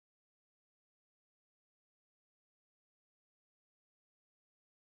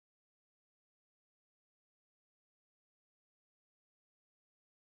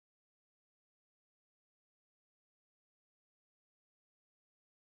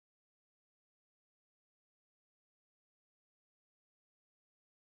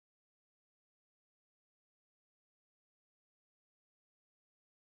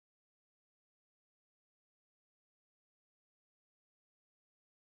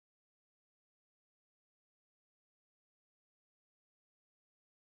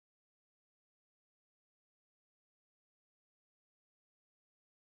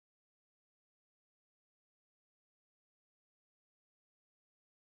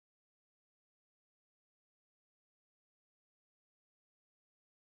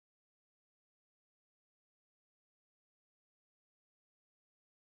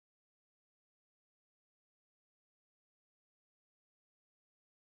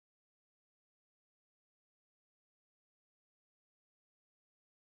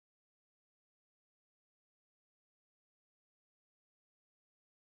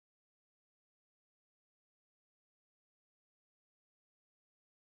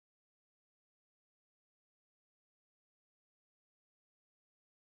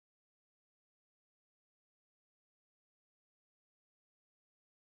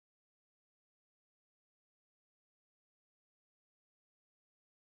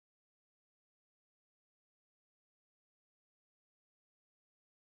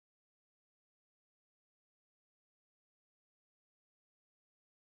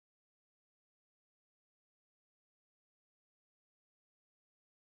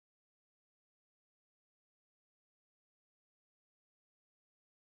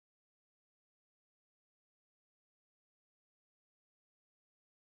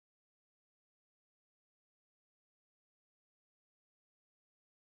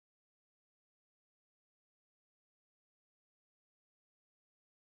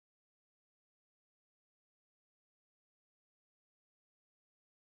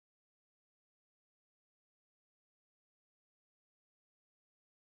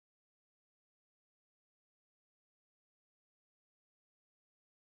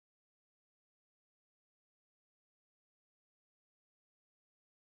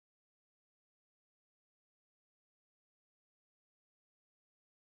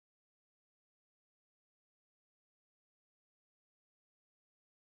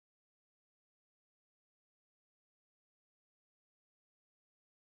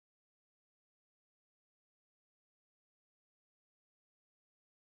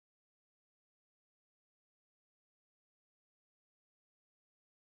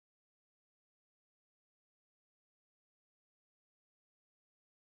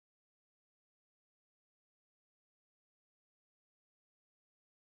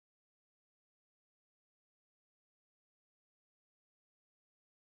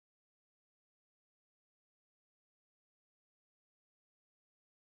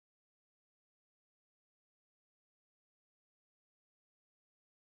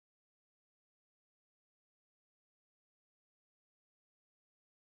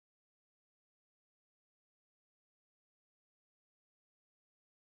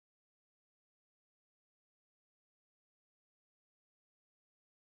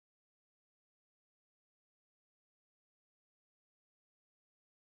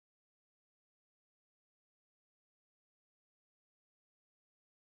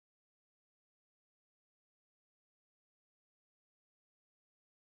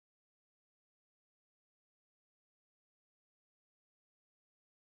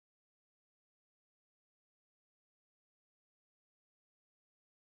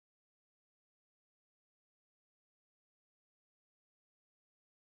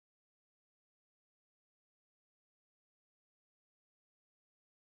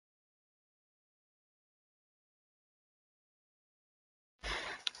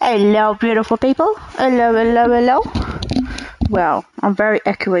Hello, beautiful people. Hello, hello, hello. Wow, I'm very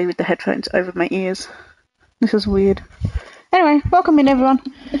echoey with the headphones over my ears. This is weird. Anyway, welcome in, everyone.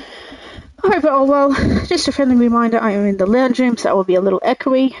 I hope you're all well. Just a friendly reminder, I am in the lounge room, so that will be a little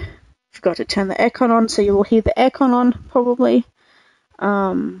echoey. Forgot to turn the aircon on, so you will hear the aircon on, probably.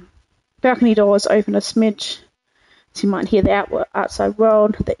 Balcony doors open a smidge, so you might hear the outside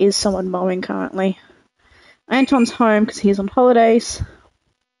world. There is someone mowing currently. Anton's home because he's on holidays,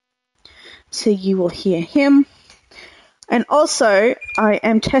 so you will hear him. And also, I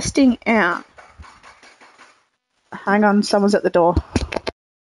am testing out... Hang on, someone's at the door.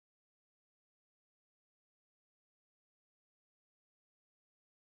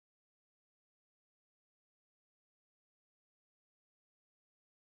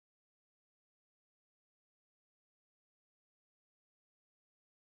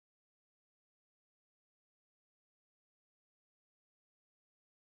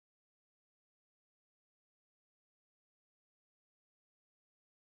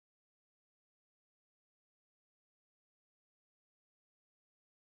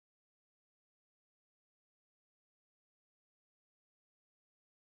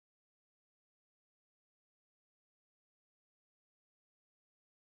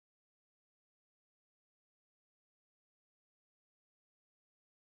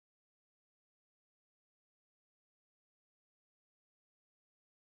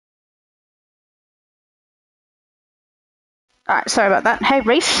 Alright, sorry about that. Hey,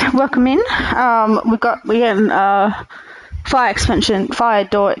 Reese, welcome in. We got fire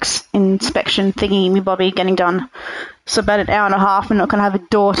door inspection thingy, me Bobby, getting done. So about an hour and a half, we're not going to have a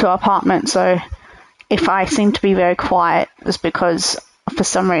door to our apartment, so if I seem to be very quiet, it's because for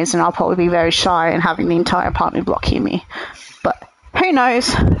some reason I'll probably be very shy and having the entire apartment block hear me. But who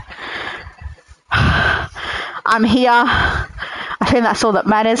knows? I'm here. I think that's all that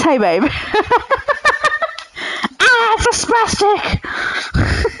matters. Hey, babe. It's a spastic!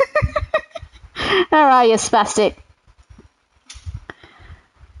 Alright, you spastic.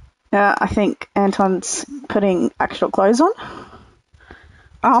 I think Anton's putting actual clothes on.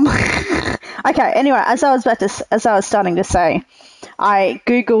 Okay, anyway, as I was starting to say, I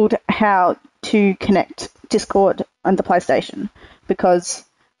googled how to connect Discord on the PlayStation, because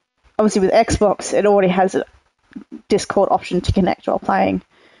obviously with Xbox it already has a Discord option to connect while playing.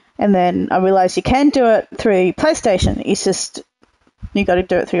 And then I realised you can do it through PlayStation. It's just you got to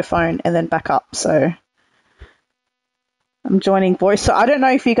do it through your phone and then back up. So I'm joining voice. So I don't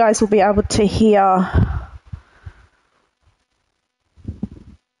know if you guys will be able to hear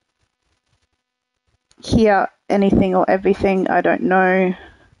anything or everything. I don't know.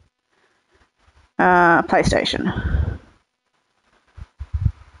 PlayStation.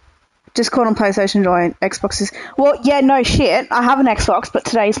 Discord on PlayStation, join Xbox is... Well, yeah, no shit. I have an Xbox, but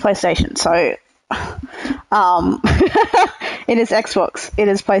today's PlayStation, so... it is Xbox. It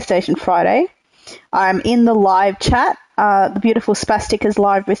is PlayStation Friday. I'm in the live chat. The beautiful Spastic is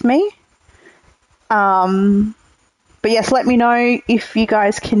live with me. But yes, let me know if you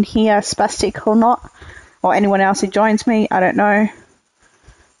guys can hear Spastic or not, or anyone else who joins me. I don't know.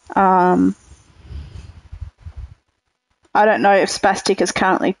 I don't know if Spastic is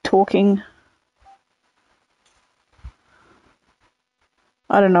currently talking.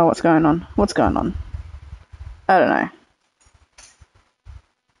 I don't know what's going on. What's going on? I don't know.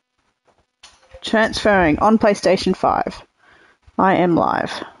 Transferring on PlayStation 5. I am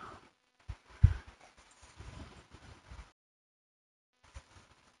live.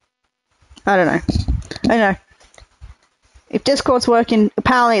 I don't know. I don't know. If Discord's working,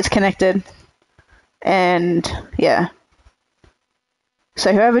 apparently it's connected. And, yeah.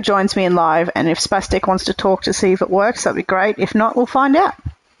 So whoever joins me in live, and if Spastic wants to talk to see if it works, that'd be great. If not, we'll find out.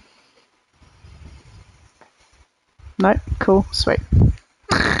 Nope. Cool. Sweet.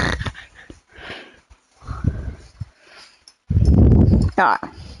 Alright.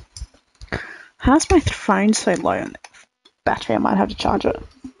 How's my phone so low on the battery? I might have to charge it.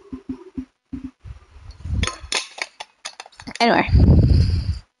 Anyway.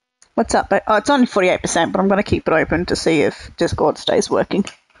 What's up? Oh, it's only 48%, but I'm going to keep it open to see if Discord stays working.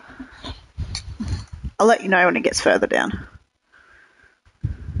 I'll let you know when it gets further down.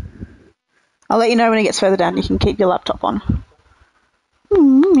 You can keep your laptop on.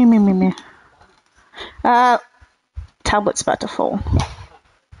 Tablet's about to fall.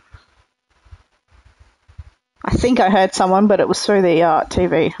 I think I heard someone, but it was through the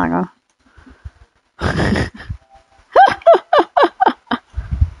TV. Hang on.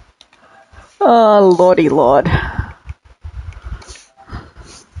 Oh, lordy lord.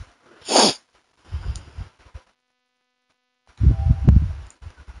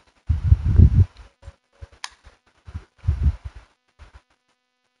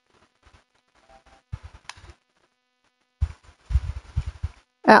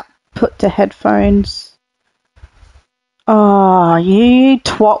 output to headphones. Oh, you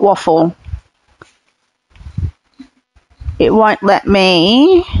twat waffle. It won't let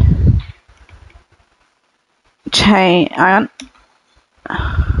me change. It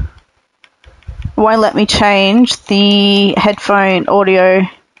won't let me change the headphone audio.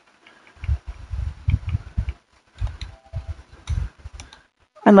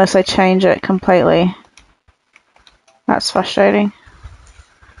 Unless I change it completely. That's frustrating.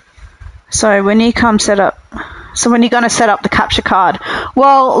 So when you're going to set up the capture card,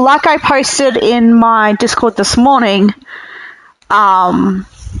 well, like I posted in my Discord this morning, I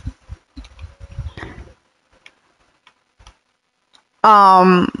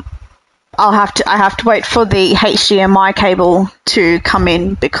have to wait for the HDMI cable to come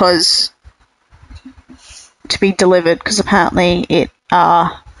in to be delivered, because apparently it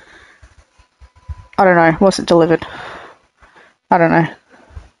I don't know, wasn't delivered. I don't know.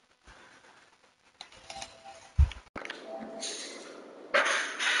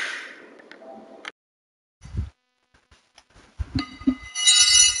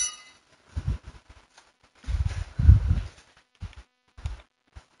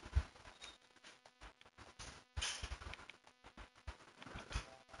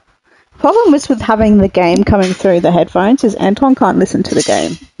 Problem is with having the game coming through the headphones is Anton can't listen to the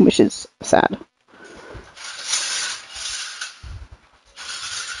game, which is sad.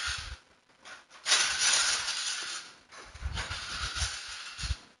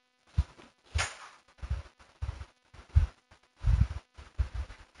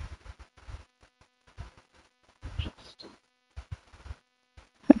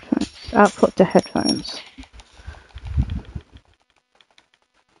 Output to headphones.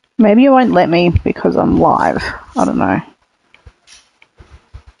 Maybe it won't let me because I'm live. I don't know.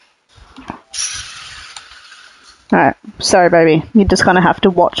 Alright, sorry baby. You're just gonna have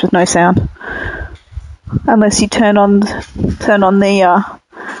to watch with no sound. Unless you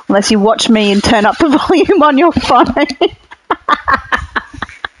unless you watch me and turn up the volume on your phone.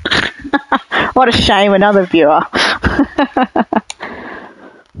 What a shame, another viewer.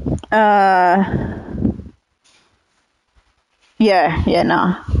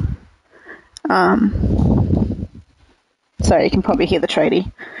 Nah. Sorry, you can probably hear the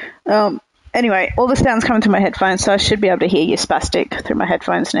tradie. Anyway, all the sound's coming through my headphones, so I should be able to hear you spastic through my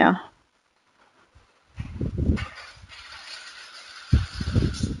headphones now.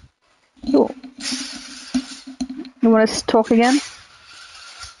 Cool. You want us to talk again?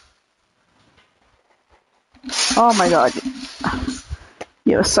 Oh my god.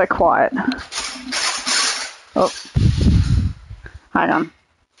 You were so quiet. Oh.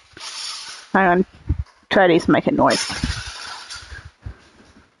 Hang on. Tradies making noise.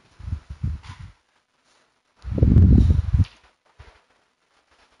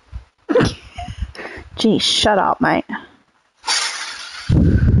 Gee, shut up, mate.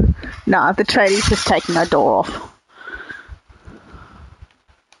 Nah, the tradie's just taking our door off.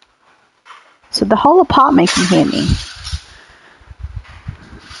 So the whole apartment can hear me.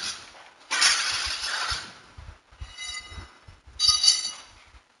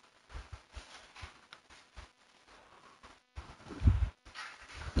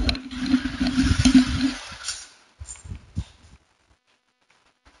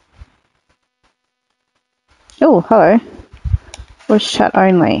 Oh, hello. Voice chat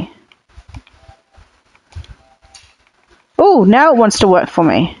only. Oh, now it wants to work for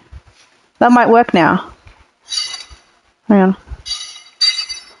me. That might work now. Hang on.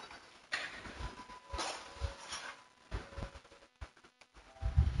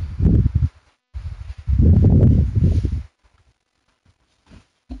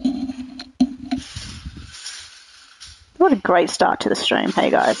 What a great start to the stream. Hey,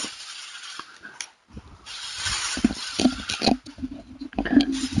 guys.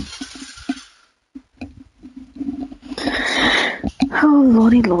 Oh,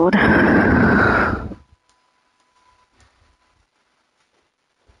 lordy lord.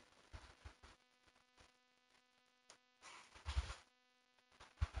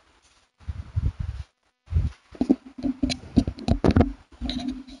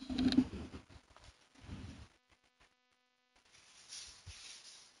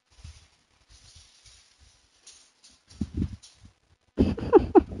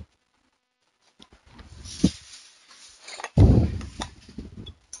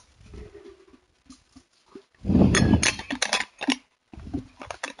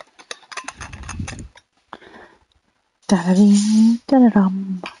 Da-da-dee,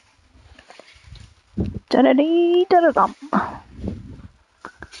 da-da-dum. Da-da-dee, da-da-dum.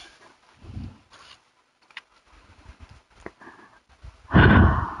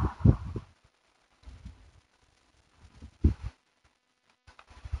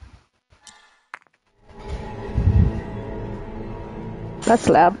 That's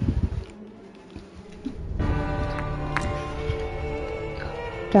loud.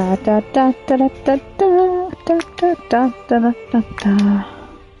 Da da da da da da da da da da da da da.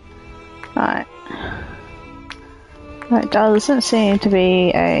 Alright. That doesn't seem to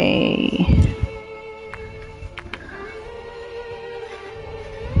be a...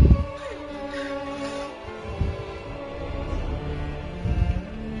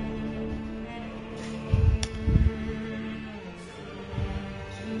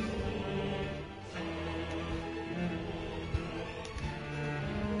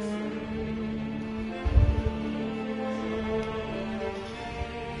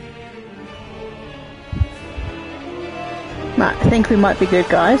 I think we might be good,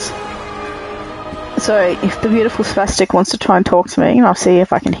 guys. So, if the beautiful spastic wants to try and talk to me, I'll see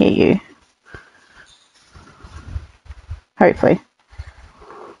if I can hear you. Hopefully.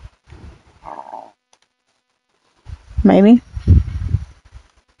 Maybe.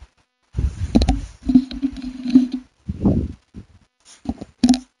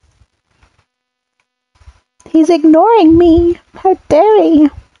 He's ignoring me. How dare he?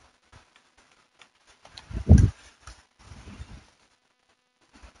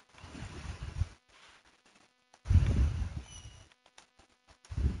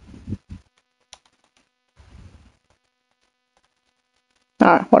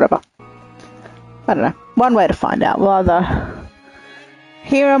 Alright, whatever. I don't know. One way to find out. We'll either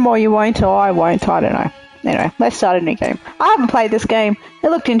hear him or you won't, or I won't. I don't know. Anyway, let's start a new game. I haven't played this game. It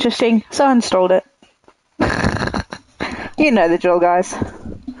looked interesting, so I installed it. You know the drill, guys.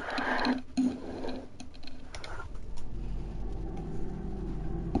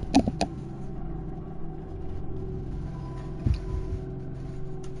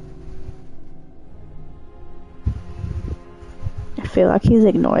 I feel like he's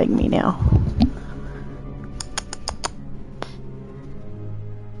ignoring me now.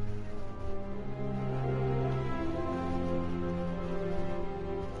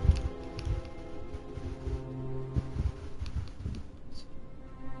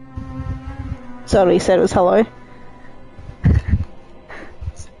 So what he said was hello.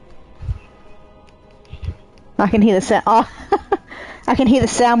 I can hear the sound. Oh, I can hear the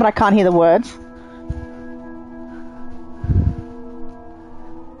sound, but I can't hear the words.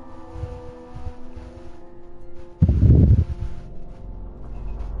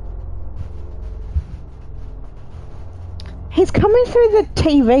 He's coming through the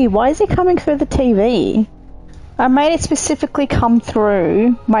TV. Why is he coming through the TV? I made it specifically come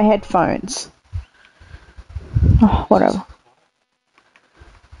through my headphones. Oh, whatever.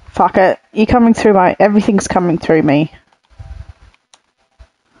 Fuck it. You're coming through my... Everything's coming through me.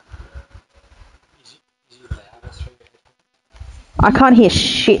 I can't hear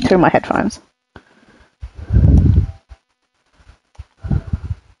shit through my headphones.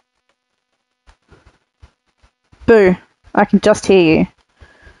 Boo. I can just hear you.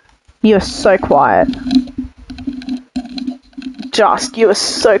 You are so quiet. You are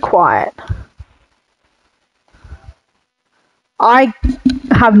so quiet. I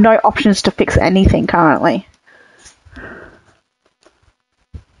have no options to fix anything currently.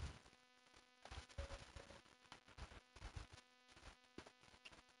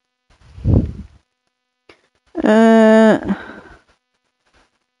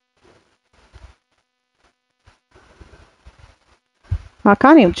 I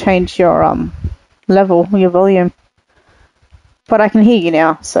can't even change your level, your volume. But I can hear you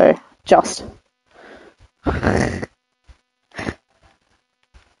now, so just.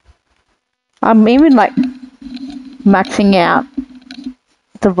 I'm even like maxing out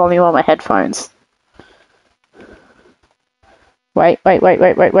the volume on my headphones. Wait. Hang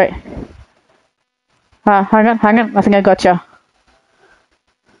on. I think I gotcha.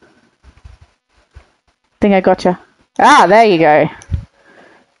 Ah, there you go.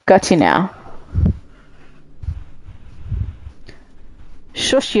 Got you now.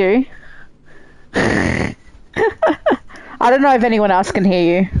 Shush you. I don't know if anyone else can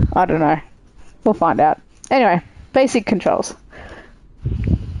hear you. I don't know. We'll find out. Anyway, basic controls.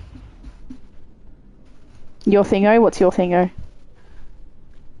 Your thingo? What's your thingo?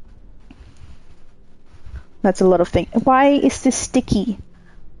 That's a lot of things. Why is this sticky?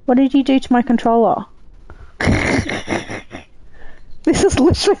 What did you do to my controller? This is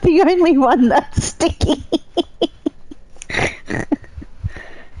literally the only one that's sticky.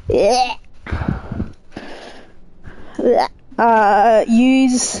 Yeah.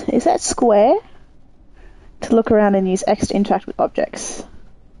 Use... Is that square? To look around and use X to interact with objects.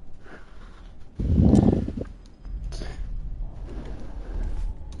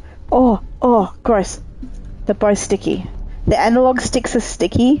 Oh, gross. They're both sticky. The analog sticks are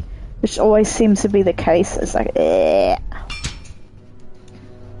sticky, which always seems to be the case. It's like, eh.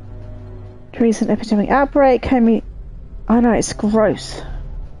 Recent epidemic outbreak. Oh no, it's gross.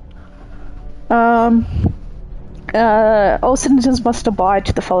 All citizens must abide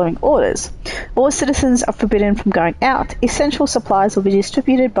to the following orders. All citizens are forbidden from going out. Essential supplies will be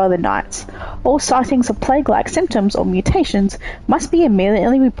distributed by the Knights. All sightings of plague-like symptoms or mutations must be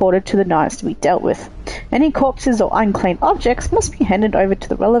immediately reported to the Knights to be dealt with. Any corpses or unclean objects must be handed over to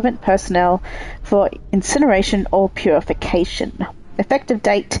the relevant personnel for incineration or purification. Effective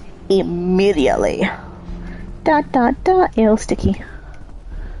date, immediately. Ill sticky.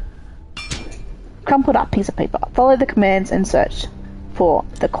 Crumpled up piece of paper. Follow the commands and search for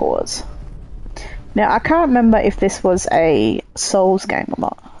the cause. Now, I can't remember if this was a Souls game or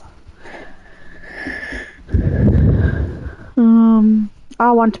not.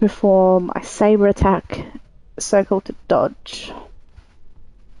 R1 to perform a saber attack, circle to dodge.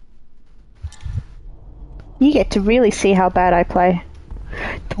 You get to really see how bad I play.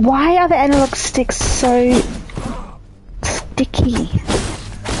 Why are the analog sticks so sticky?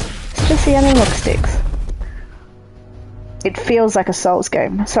 Just the analog sticks. It feels like a Souls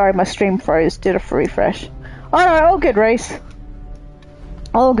game. Sorry, my stream froze. Did a refresh. Oh no, all good, Reese.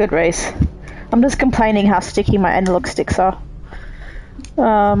 All good, Reese. I'm just complaining how sticky my analog sticks are.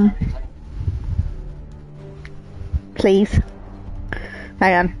 Please.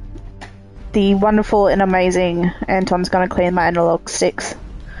 Hang on. The wonderful and amazing Anton's gonna clean my analog sticks.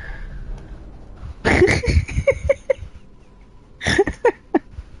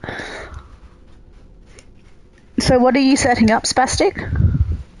 So what are you setting up, Spastic?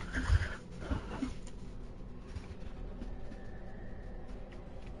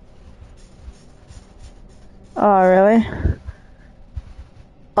 Oh, really?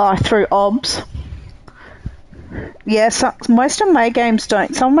 Oh, through OBS. Yeah, so most of my games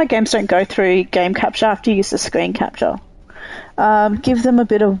don't. Some of my games don't go through game capture. I have to use the screen capture. Give them a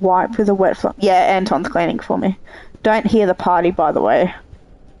bit of wipe with a wet flop. Yeah, Anton's cleaning for me. Don't hear the party, by the way.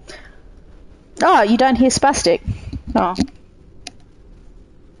 Oh, you don't hear Spastic? Oh.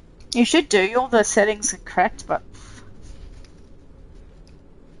 You should do. All the settings are correct, but...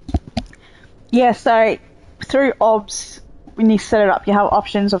 Yeah, so through OBS, when you set it up, you have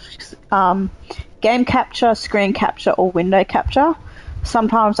options of game capture, screen capture, or window capture.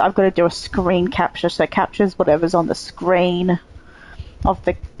 Sometimes I've got to do a screen capture, so it captures whatever's on the screen of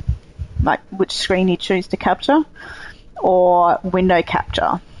the... like, which screen you choose to capture, or window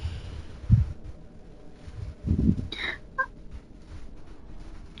capture.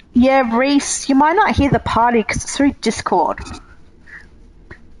 Yeah, Reese, you might not hear the party because it's through Discord.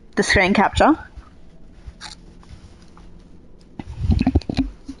 The screen capture.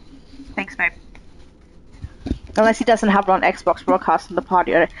 Thanks, babe. Unless he doesn't have it on Xbox broadcasting the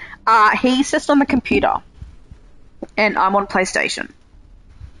party. He's just on the computer. And I'm on PlayStation.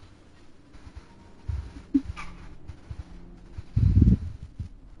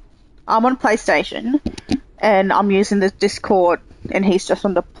 I'm on PlayStation. And I'm using the Discord. And he's just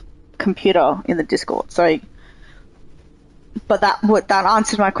on the computer in the Discord. So, but that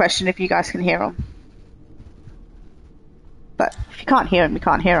answers my question if you guys can hear him. But if you can't hear him, you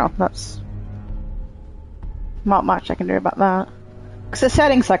can't hear him. That's not much I can do about that. Because the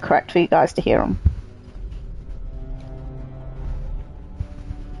settings are correct for you guys to hear him.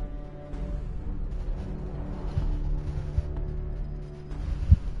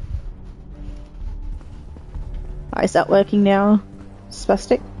 Is that working now?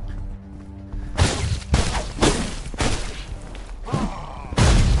 Spastic?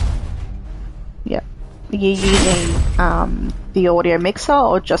 Yeah. Are you using the audio mixer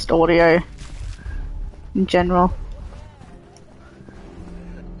or just audio in general?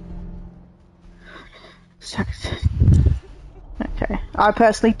 Okay. I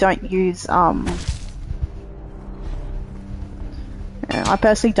personally don't use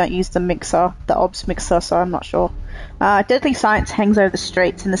the mixer, the OBS mixer, so I'm not sure. Deadly silence hangs over the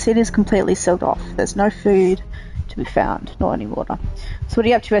streets and the city is completely sealed off. There's no food to be found, nor any water. So what are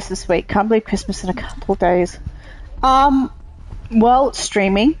you up to rest this week? Can't believe Christmas in a couple of days. Well,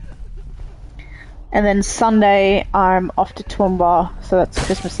 streaming. And then Sunday I'm off to Toowoomba, so that's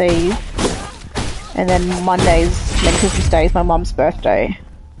Christmas Eve. And then Christmas Day is my mum's birthday.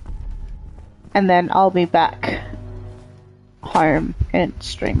 And then I'll be back home and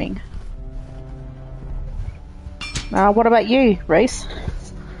streaming. What about you, Reese?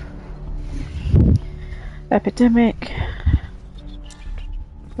 Epidemic.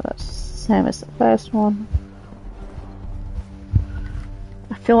 So that's the same as the first one.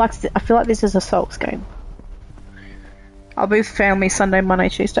 I feel like this is a Souls game. I'll be with family Sunday, Monday,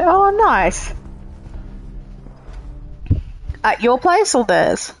 Tuesday. Oh, nice. At your place or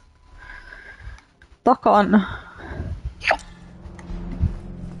theirs? Lock on.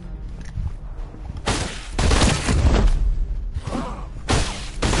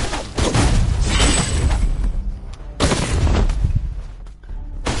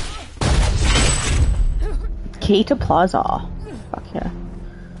 Key to Plaza. Fuck yeah.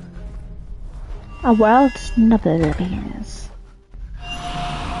 A world's never beers.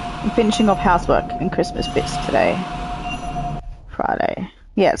 I'm finishing off housework and Christmas bits today. Friday.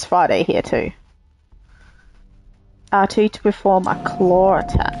 Yeah, it's Friday here too. R2 to perform a claw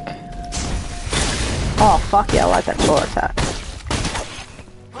attack. Oh fuck yeah, I like that claw attack.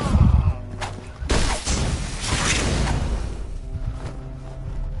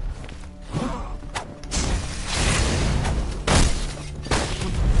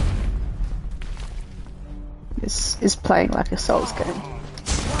 This is playing like a Souls game.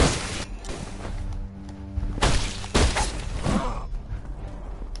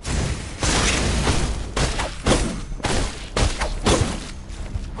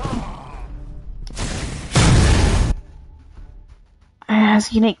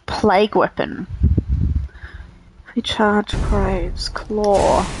 Unique plague weapon. Recharge Graves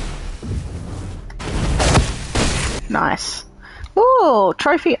Claw. Nice. Ooh,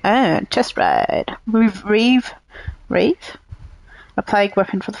 trophy earned. Chest raid. Reeve. A plague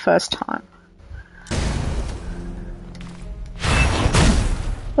weapon for the first time.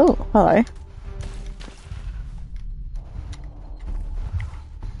 Oh, hello.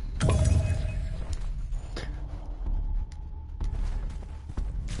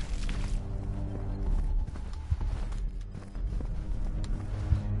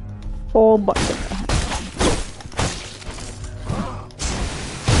 All buttons.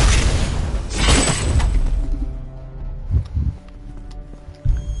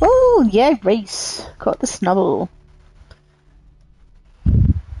 Oh yeah, Reese got the snubble.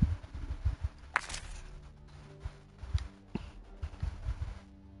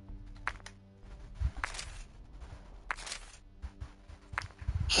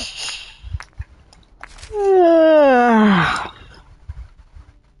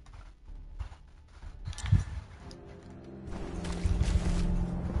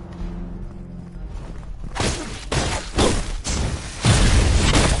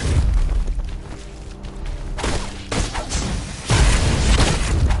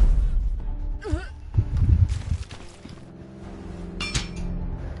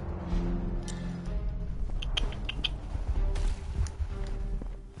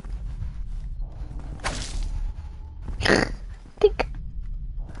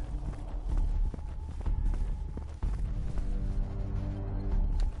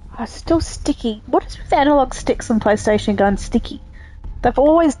 Still sticky. What is with analog sticks on PlayStation going sticky? They've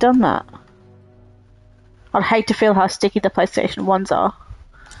always done that. I'd hate to feel how sticky the PlayStation 1s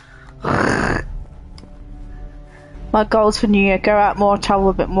are. My goals for New Year: go out more, travel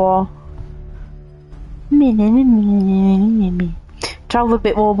a bit more. Travel a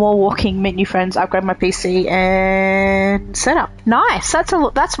bit more walking, meet new friends, upgrade my PC, and set up. Nice.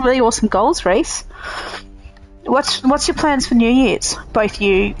 That's really awesome goals, Reese. What's your plans for New Year's? Both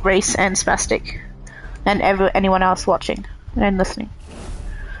you, Reese, and Spastic, and anyone else watching and listening.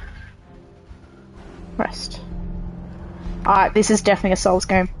 Rest. Alright, this is definitely a Souls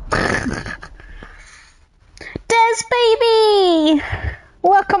game. Des baby!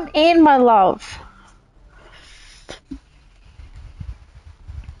 Welcome in, my love.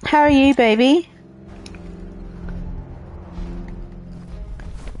 How are you, baby?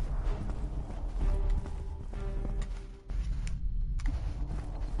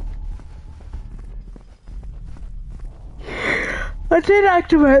 I did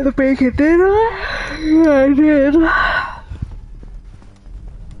activate the beacon, didn't I? Yeah, I did.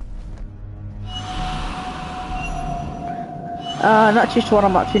 Not too sure what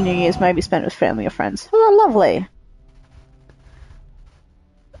I'm up to New Year's, maybe spent with family or friends. Oh, lovely.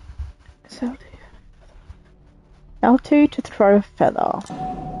 So, L2 to throw a feather.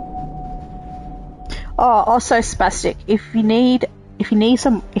 Oh, also Spastic, if you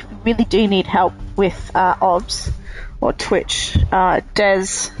really do need help with OBS or Twitch,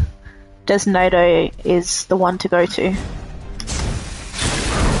 Des Noto is the one to go to.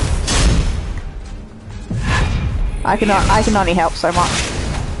 I can only help so much.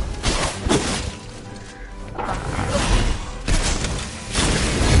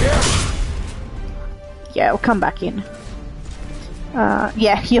 Yeah, we'll come back in.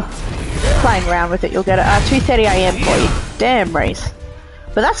 Yeah, you're playing around with it, you'll get it. 2:30 AM for you. Damn, Reese.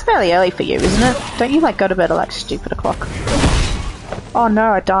 But that's fairly early for you, isn't it? Don't you like go to bed at like stupid o'clock? Oh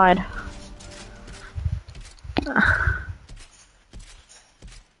no, I died.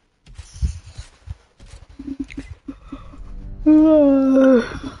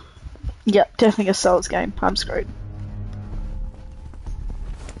 Yep, definitely a Souls game. I'm screwed.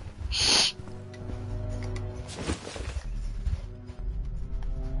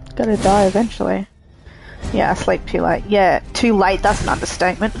 Gotta die eventually. Yeah, I sleep too late. Yeah, too late, that's an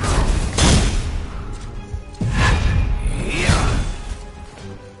understatement.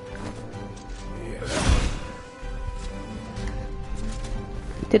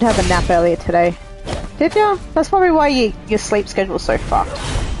 Did have a nap earlier today. Did ya? That's probably why your sleep schedule's so fucked.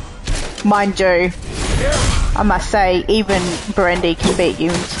 Mind you, I must say, even Brandy can beat you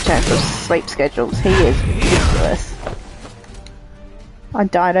in terms of sleep schedules. He is ridiculous. I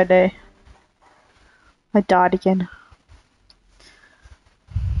died today. I died again.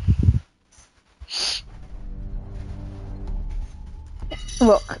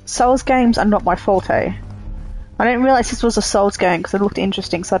 Look, Souls games are not my forte. I didn't realise this was a Souls game because it looked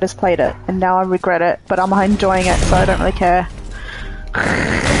interesting, so I just played it, and now I regret it, but I'm enjoying it, so I don't really care.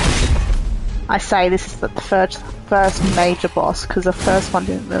 I say this is the first major boss, because the first one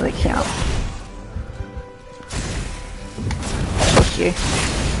didn't really count. Trust you.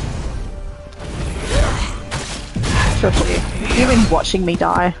 Trust you. You've been watching me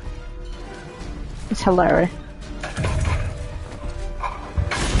die. It's hilarious.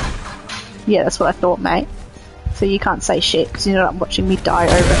 Yeah, that's what I thought, mate. So you can't say shit, because you're not watching me die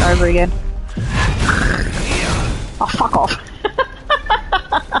over and over again. Oh, fuck off.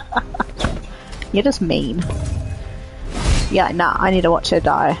 You're just mean. Yeah, nah, I need to watch her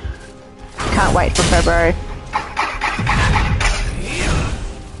die. Can't wait for February.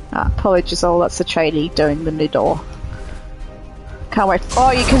 Apologies all, that's the tradie doing the new door. Can't wait.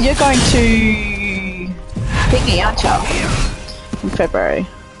 Oh, because you're going to Picnic, aren't you? In February.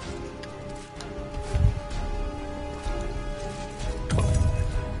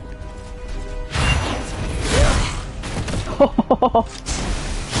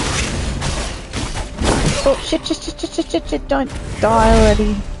 Oh shit, don't die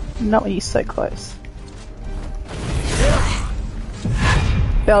already. Not when you're so close.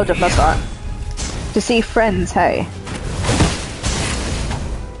 Belgium, that's right. To see friends, hey.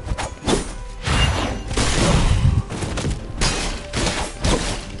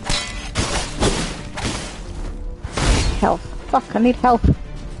 Health. Fuck, I need help.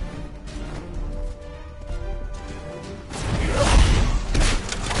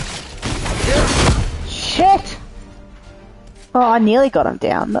 Shit! Oh, I nearly got him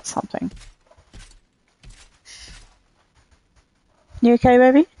down. That's something. You okay,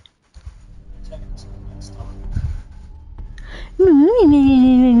 baby?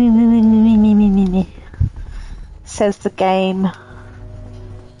 Says the game.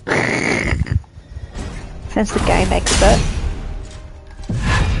 Says the game expert.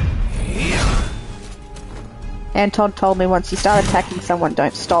 Anton told me once you start attacking someone,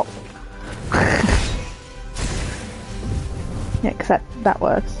 don't stop. Yeah, because that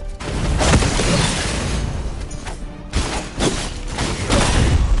works.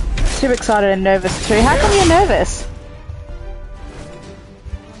 Super excited and nervous too. How come you're nervous?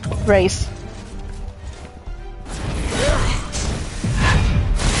 Reese.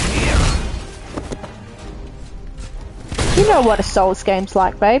 You know what a Souls game's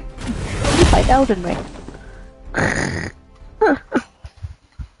like, babe. You played Elden Ring.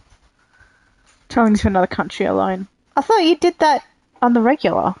 Traveling to another country alone. I thought you did that on the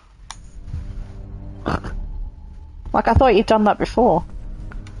regular. Like, I thought you'd done that before.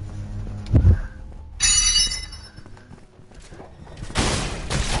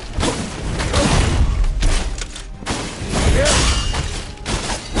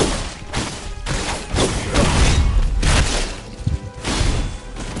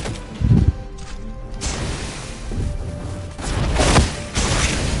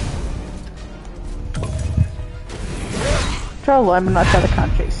 Travel alone, but not to other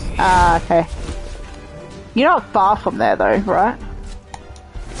countries. Ah, okay. You're not far from there though, right?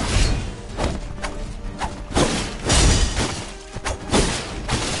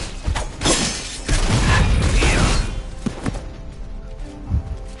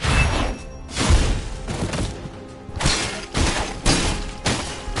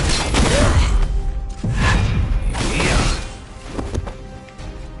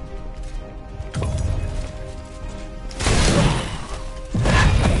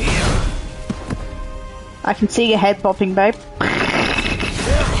 I can see your head bopping, babe.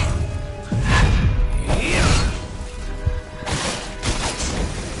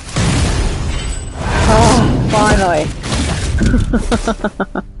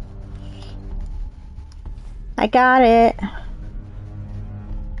 I got it.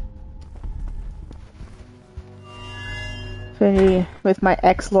 With my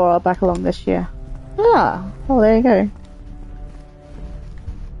ex Laura back along this year. Ah, oh, there you go.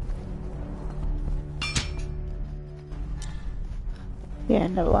 Yeah,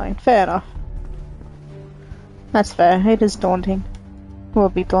 never mind. Fair enough. That's fair. It is daunting. Will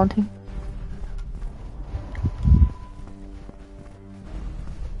be daunting.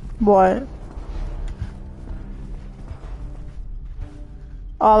 What?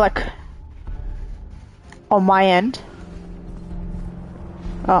 Oh, like on my end.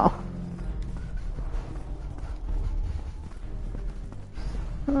 Oh.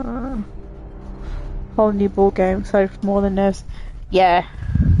 Whole new ball game, so more than nerves. Yeah.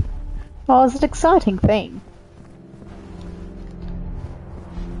 Oh, it's an exciting thing.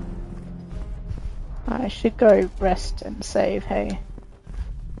 I should go rest and save, hey.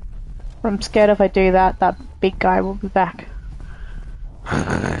 I'm scared if I do that, that big guy will be back.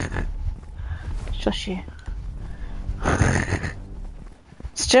 Shush you.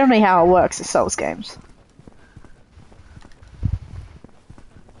 It's generally how it works in Souls games.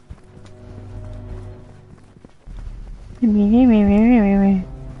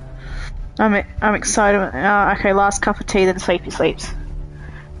 I'm excited. Okay, last cup of tea, then sleepy sleeps.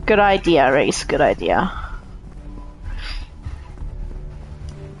 Good idea, Reese. Good idea.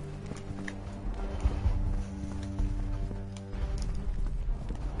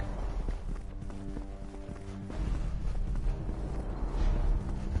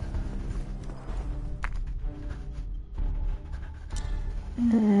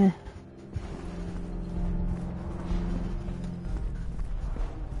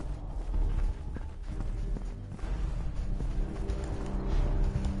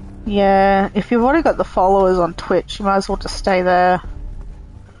 Yeah, if you've already got the followers on Twitch, you might as well just stay there.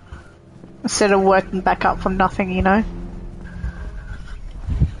 Instead of working back up from nothing, you know?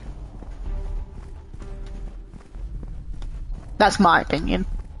 That's my opinion.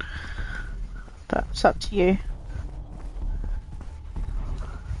 But it's up to you.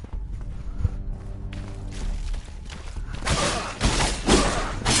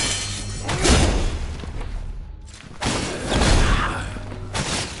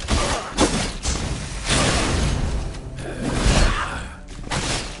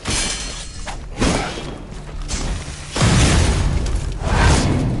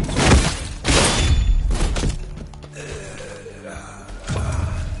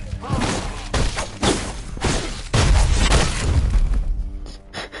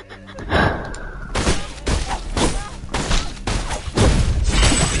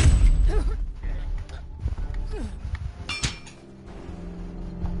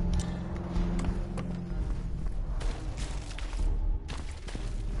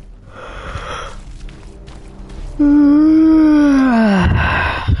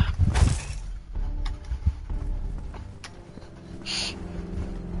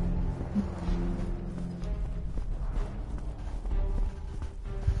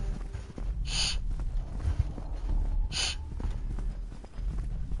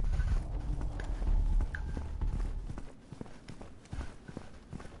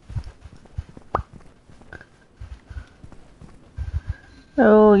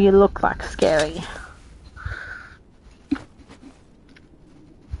 Oh, you look like scary.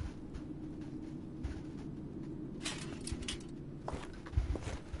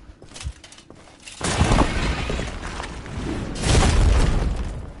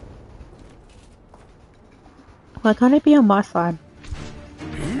 Why can't it be on my side?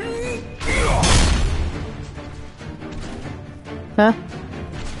 Huh?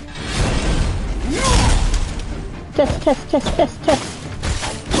 Test.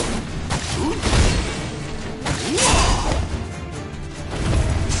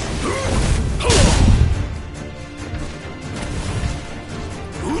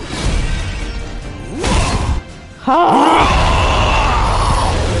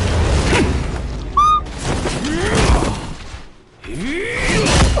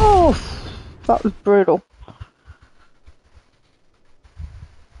 Oh, that was brutal.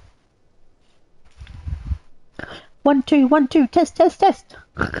 One, two, test.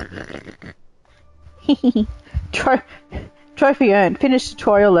 Trophy earned. Finish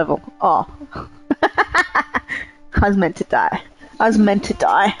tutorial level. Oh. I was meant to die.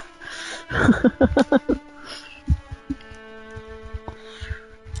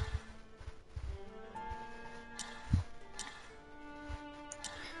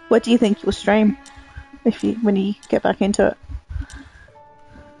 What do you think you'll stream when you get back into it?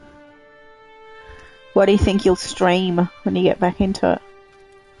 What do you think you'll stream when you get back into it?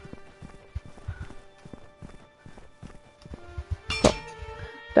 Well,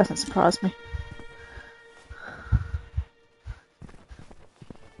 doesn't surprise me.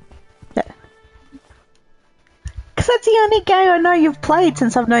 Yeah. Because that's the only game I know you've played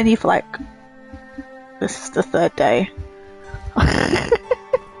since I've known you for like... This is the third day.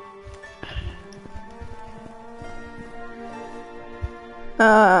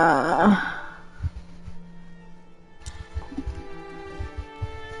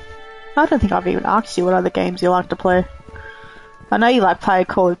 I don't think I've even asked you what other games you like to play. I know you like playing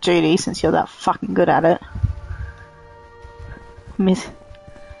Call of Duty since you're that fucking good at it.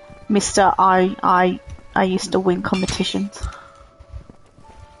 Mr. I used to win competitions.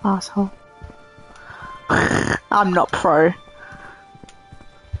 Asshole. I'm not pro.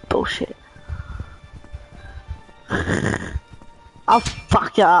 Bullshit. Oh,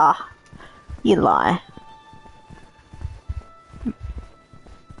 fuck ya. You lie.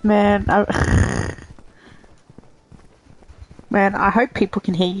 Man, Man, I hope people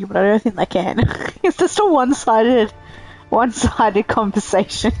can hear you, but I don't think they can. It's just a one-sided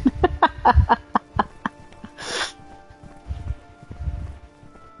conversation.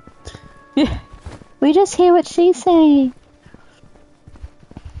 Yeah. We just hear what she's saying.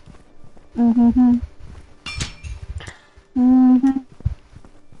 Mm-hmm. Mm-hmm.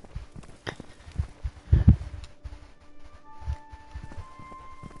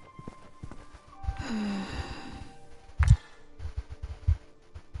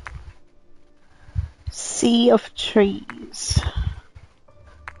 Sea of trees.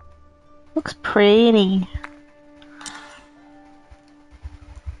 Looks pretty.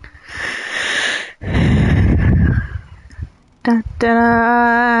 Da, da,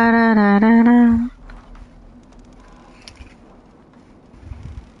 da, da, da, da.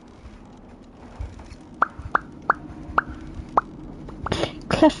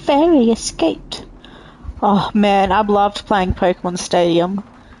 Clefairy escaped. Oh man, I've loved playing Pokemon Stadium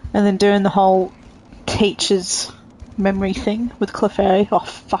and then doing the whole teacher's memory thing with Clefairy. Oh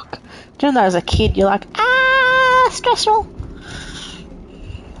fuck. Doing that as a kid, you're like, stressful.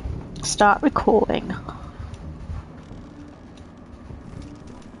 Start recording.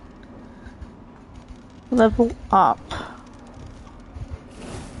 Level up.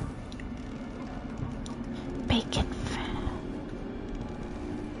 Bacon fat.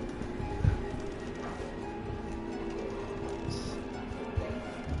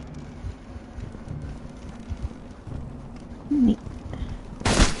 Neat.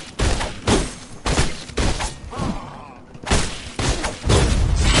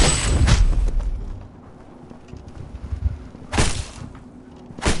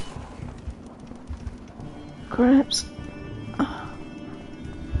 Grapes.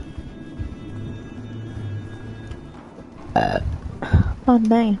 Oh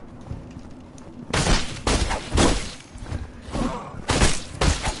no.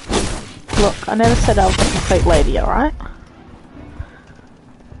 Look, I never said I was a complete lady, alright?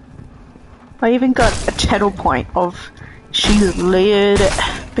 I even got a channel point of she's laid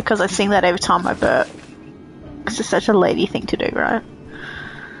because I sing that every time I burp. Because it's such a lady thing to do, right?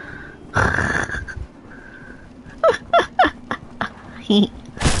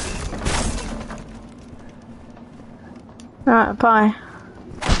 Alright, bye.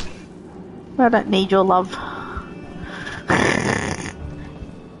 I don't need your love.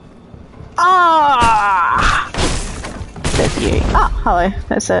 Ah! There's you. Ah, hello.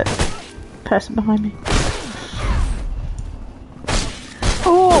 There's a person behind me.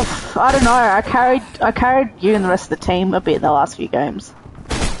 Oof, I don't know. I carried you and the rest of the team a bit in the last few games.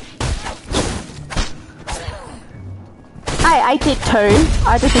 Hey, I did too.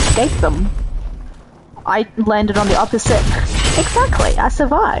 I just escaped them. I landed on the opposite. Exactly, I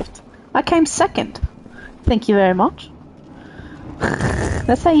survived. I came second. Thank you very much.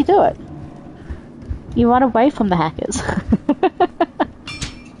 That's how you do it. You run away from the hackers.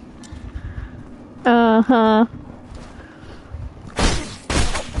 Uh-huh.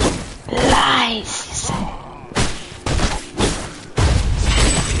 Lies, you say.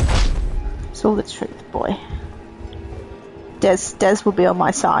 It's all the truth, boy. Des will be on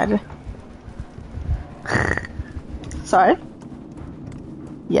my side. Sorry?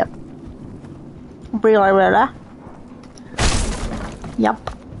 Yep. Really? Yep.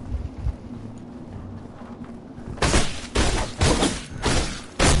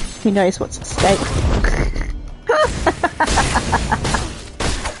 Who knows what's at stake?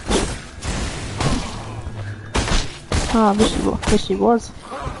 Oh, I wish he was.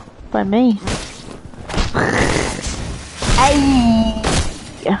 By me. Hey!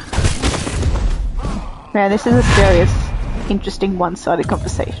 Yeah. Man, this is a serious, interesting one-sided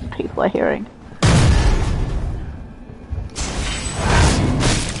conversation people are hearing.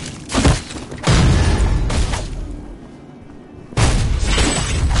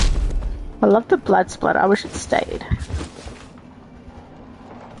 I love the blood splatter. I wish it stayed.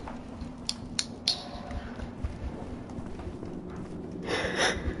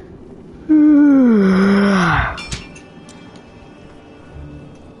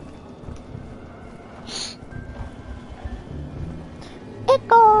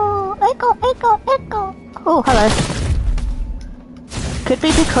 Echo. Oh, hello. Could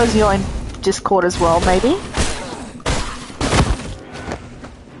be because you're in Discord as well, maybe?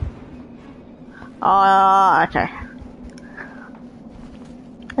 Oh, okay.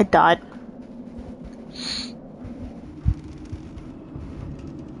 I died.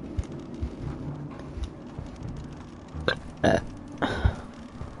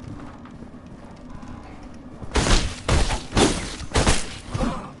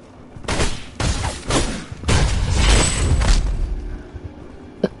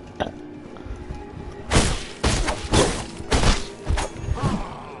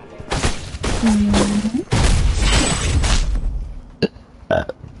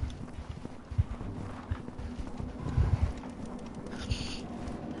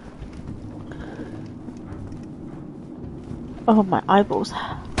 Oh, my eyeballs.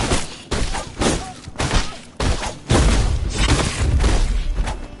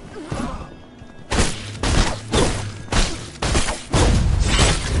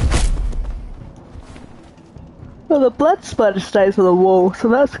 Well, the blood splatter stays on the wall, so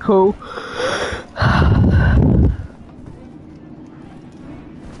that's cool.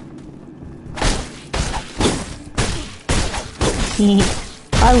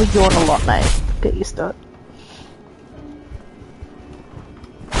 I would yawn a lot, mate. Get used to it.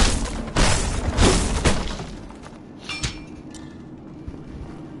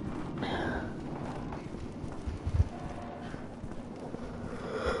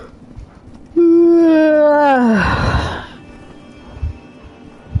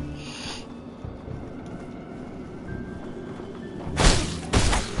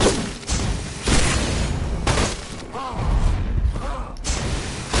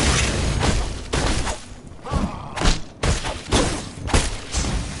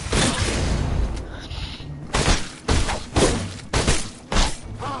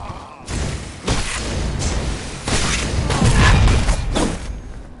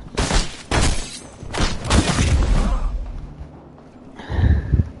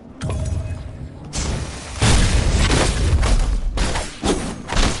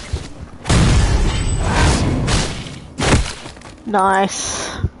 Nice.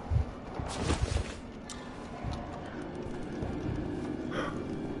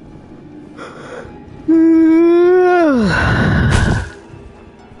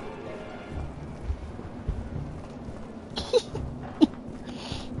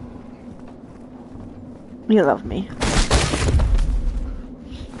 You love me.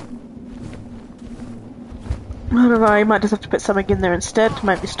 I don't know, you might just have to put something in there instead to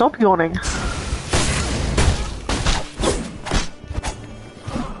make me stop yawning.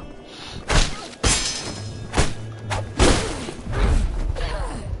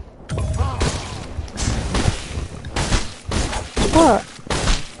 What?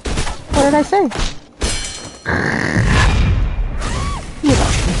 What did I say? You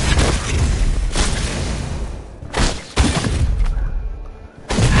love me.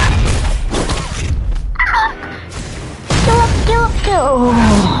 Go!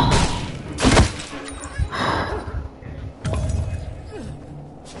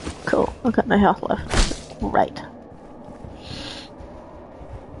 Cool, I've got no health left. Right.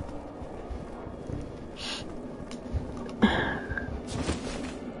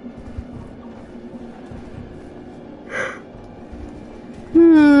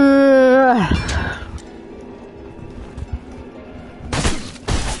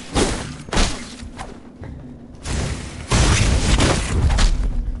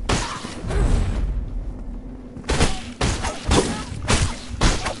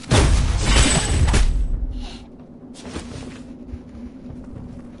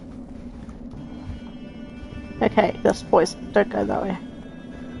 Okay, that's poison. Don't go that way.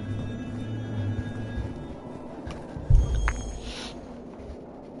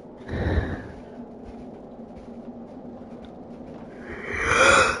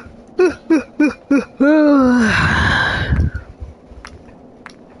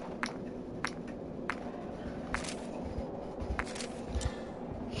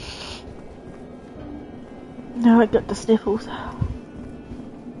 Now I got the sniffles.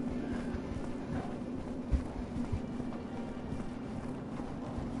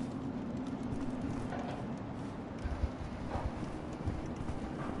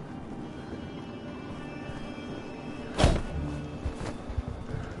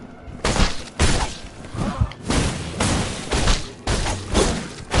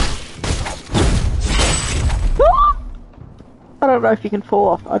 I don't know if you can fall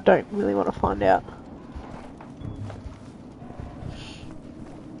off. I don't really want to find out.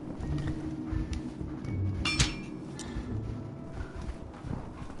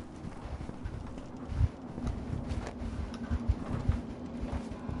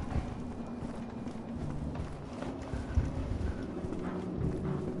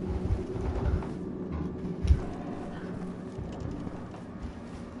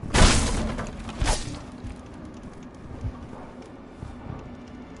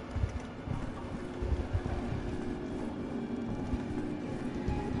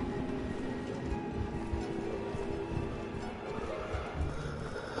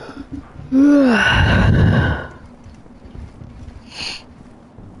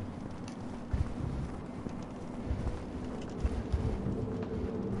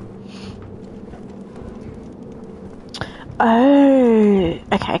 Oh,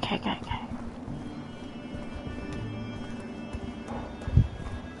 okay.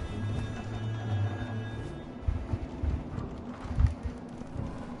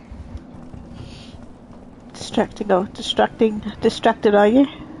 Distracted, are you?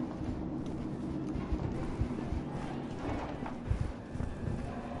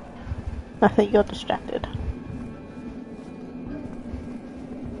 I think you're distracted.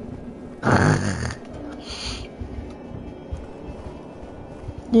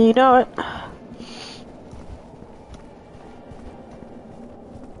 You know it.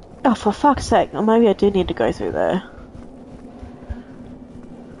 Oh, for fuck's sake. Or maybe I do need to go through there.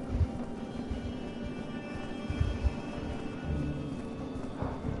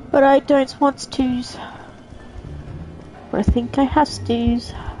 But I don't want to's. But I think I have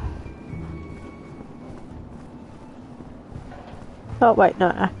stews. Oh wait, no,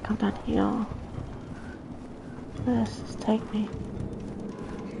 I can come down here. Where does this take me?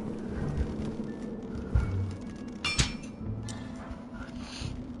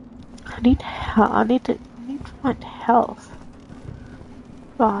 I need to find health.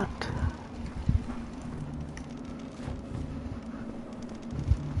 But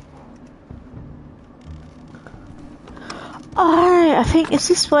oh, I think is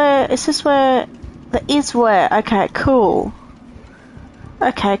this where the is where? Okay, cool.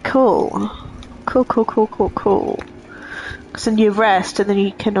 Okay, cool. Cool. Because then you rest and then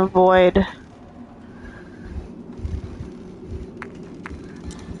you can avoid.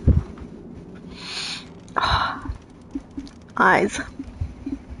 Eyes.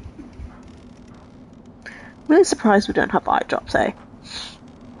 I'm really surprised we don't have eye drops, eh?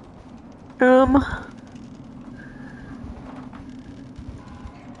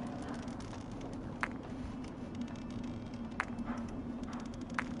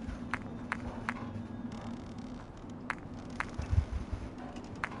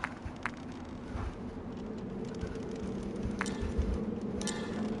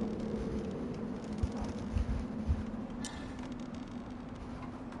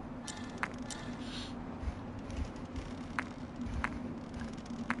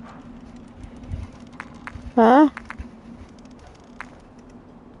 Huh?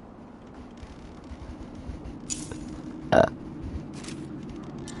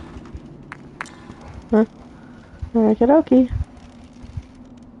 Huh? Okey-dokey.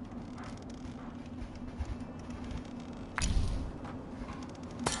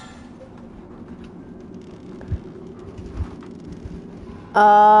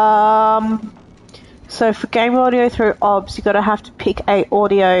 So for game audio through OBS, you gotta have to pick a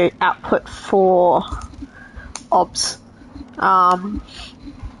audio output for OBS.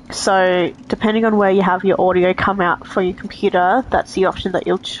 So depending on where you have your audio come out for your computer, that's the option that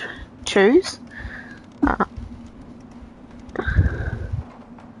you'll choose.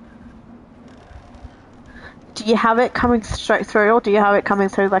 Do you have it coming straight through, or do you have it coming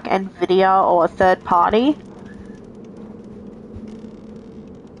through like NVIDIA or a third party?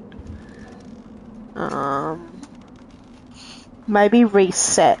 Maybe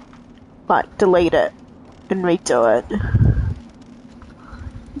reset, like delete it and redo it.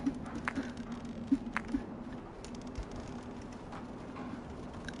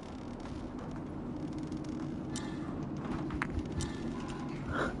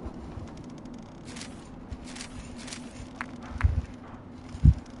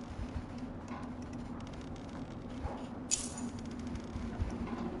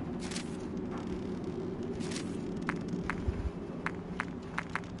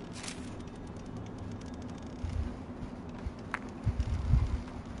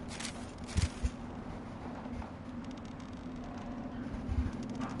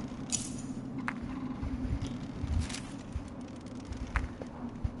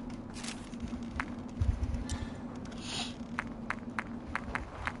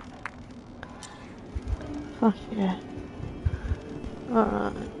 Fuck yeah.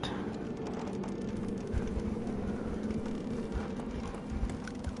 Alright.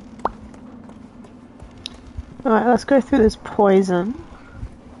 Alright, let's go through this poison.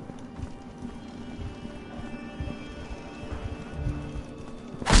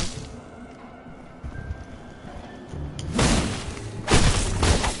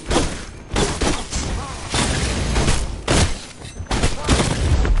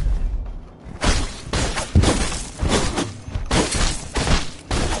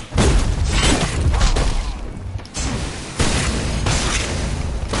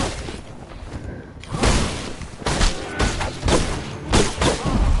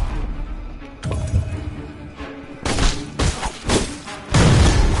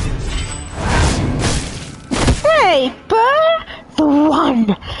 Hey, Burr! The one!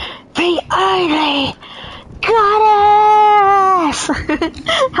 The only! Goddess!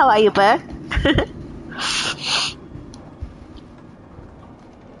 How are you, Burr?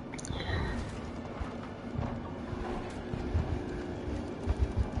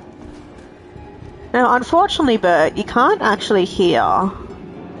 Now, unfortunately, Bert, you can't actually hear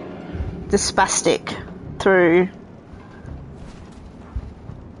the spastic through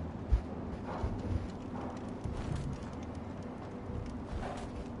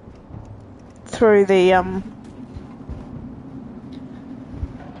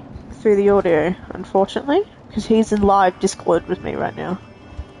the audio, unfortunately, because he's in live Discord with me right now.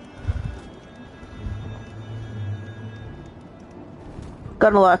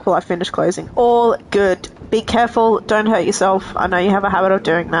 Gonna lurk while I finish closing. All good. Be careful, don't hurt yourself. I know you have a habit of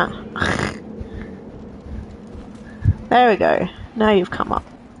doing that. There we go. Now you've come up.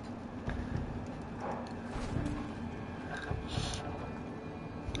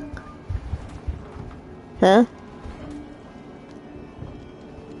 Huh?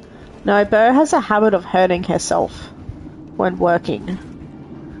 No, Bo has a habit of hurting herself when working.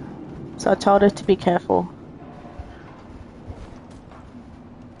 So I told her to be careful.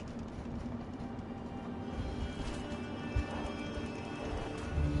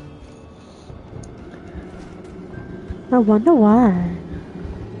 I wonder why.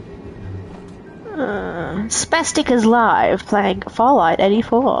 Spastic is live, playing Fallout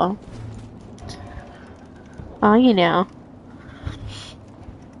 84. Are you now?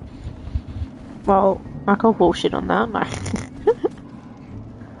 Well, I call bullshit on that. No.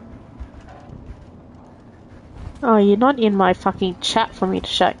 Oh, you're not in my fucking chat for me to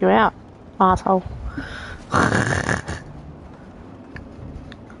shout you out, asshole. I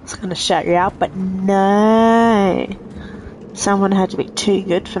was gonna shout you out, but no. Someone had to be too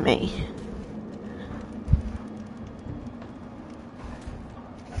good for me.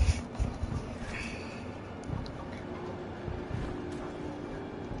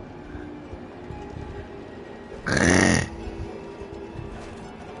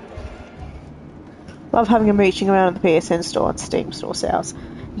 Love having him reaching around at the PSN store and Steam store sales.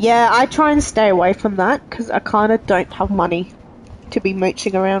 Yeah, I try and stay away from that because I kind of don't have money to be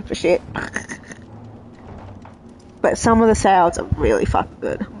mooching around for shit. But some of the sales are really fucking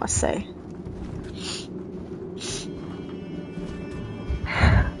good, I must say.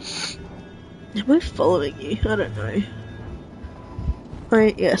 Am I following you? I don't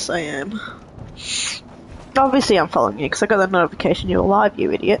know. Yes, I am. Obviously I'm following you because I got that notification you're alive,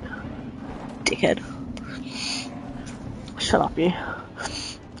 you idiot. Dickhead. Shut up, you.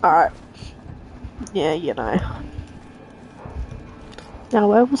 Alright. Yeah, you know. Now,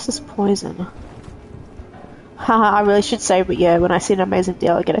 where was this poison? Haha, I really should say, but yeah, when I see an amazing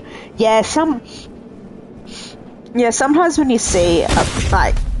deal, I get it. Yeah, sometimes when you see, a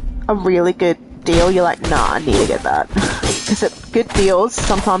really good deal, you're like, nah, I need to get that. Because good deals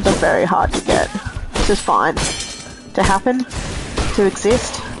sometimes are very hard to get. Which is fine. To happen, to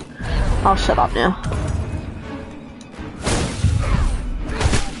exist. I'll shut up now.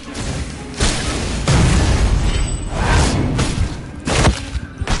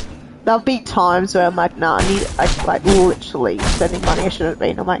 There'll be times where I'm like, nah, I like literally spending money I shouldn't have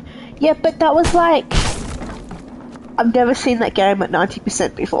been. I'm like, yeah, but that was like, I've never seen that game at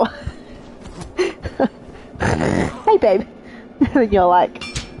 90% before. Hey, babe. And you're like,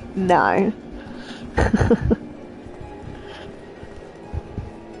 no.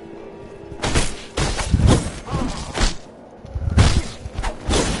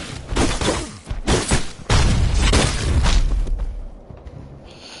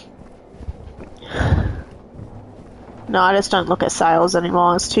 No, I just don't look at sales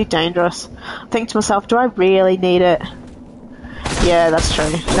anymore. It's too dangerous. I think to myself, do I really need it? Yeah, that's true.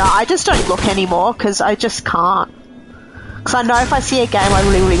 No, I just don't look anymore because I just can't. Because I know if I see a game I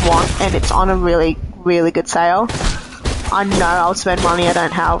really, really want and it's on a really really good sale, I know I'll spend money I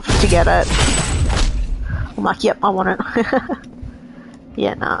don't have to get it. I'm like, yep, I want it.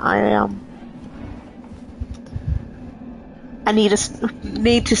 Yeah, no, I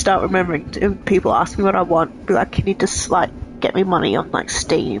need to start remembering if people ask me what I want, be like, can you just like get me money on like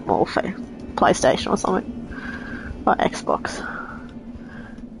Steam or PlayStation or something, or Xbox.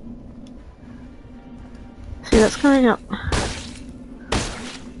 See, that's coming up.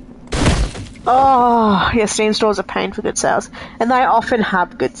 Oh, yeah, Steam stores are paying for good sales, and they often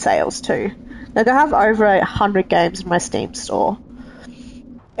have good sales too. Like, I have over 100 games in my Steam store,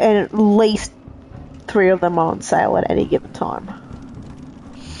 and at least 3 of them are on sale at any given time.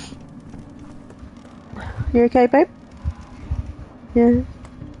 You okay, babe? Yeah.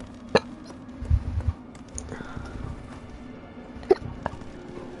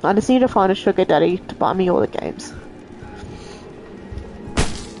 I just need to find a sugar daddy to buy me all the games.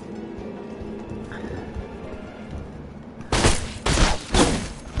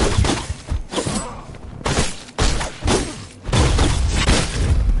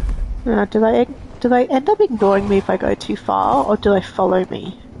 Do they end up ignoring me if I go too far, or do they follow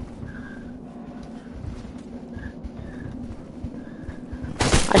me?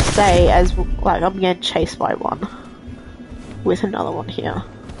 I say as like I'm getting chased by one with another one here.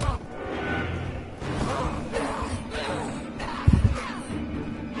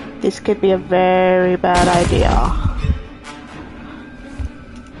 This could be a very bad idea.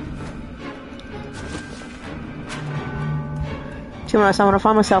 To be honest, I want to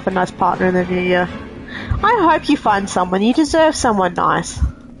find myself a nice partner in the new year. I hope you find someone. You deserve someone nice.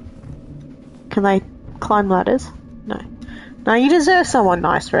 Can they climb ladders? No. No, you deserve someone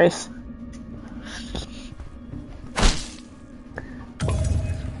nice, Reese.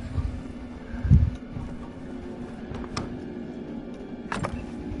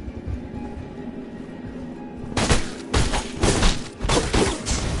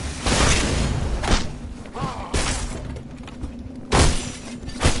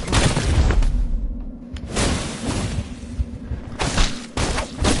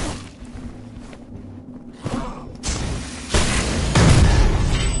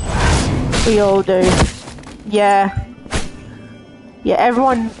 We all do. Yeah. Yeah,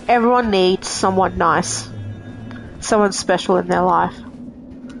 everyone needs someone nice. Someone special in their life.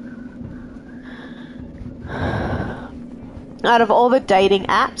 Out of all the dating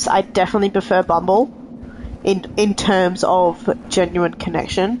apps, I definitely prefer Bumble in terms of genuine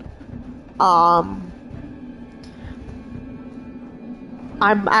connection. I'm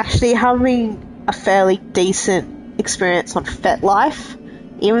actually having a fairly decent experience on FetLife.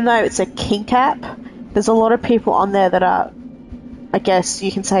 Even though it's a kink app, there's a lot of people on there that are, I guess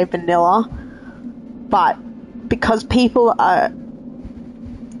you can say, vanilla. But because people are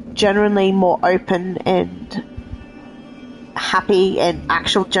generally more open and happy and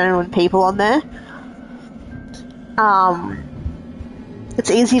actual genuine people on there,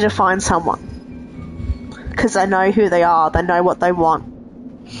 it's easy to find someone. Because they know who they are, they know what they want.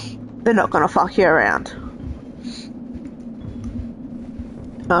 They're not going to fuck you around.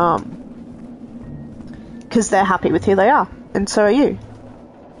 Because they're happy with who they are, and so are you.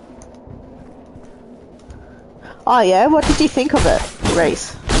 Oh yeah, what did you think of it,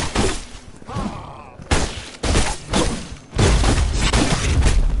 Reese?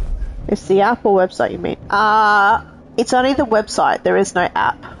 It's the app or website you mean? It's only the website, there is no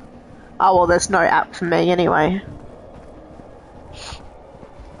app. Oh well, there's no app for me anyway.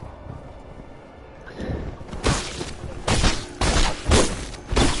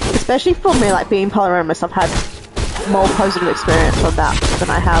 Especially for me, like being polyamorous, I've had more positive experience from that than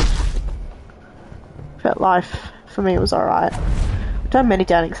I have FetLife. For me, it was alright. I've done many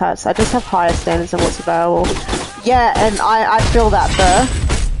dating sites. I just have higher standards than what's available. Yeah, and I feel that there.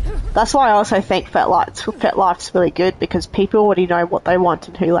 That's why I also think FetLife's really good, because people already know what they want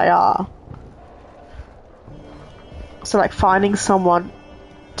and who they are. So like finding someone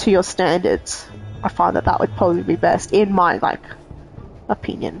to your standards, I find that would probably be best in my like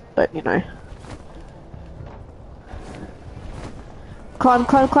opinion, but you know. Climb.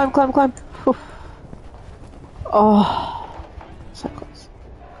 Oof. Oh, so close.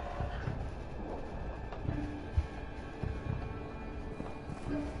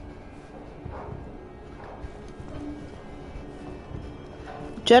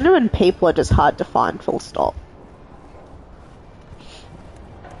 Genuine people are just hard to find, full stop.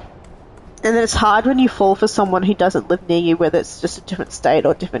 And then it's hard when you fall for someone who doesn't live near you, whether it's just a different state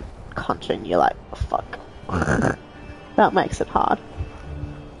or different country, and you're like, oh, fuck. That makes it hard.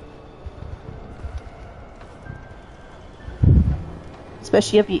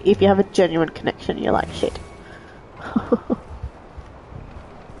 Especially if you have a genuine connection. connection. You're like, shit.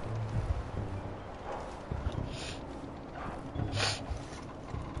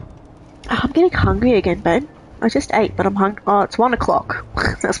 I'm getting hungry again, Ben. I just ate, but I'm hungry. Oh, it's 1 o'clock.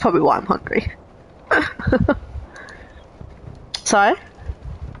 That's probably why I'm hungry. Sorry?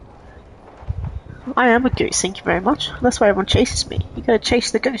 I am a goose, thank you very much. That's why everyone chases me. You gotta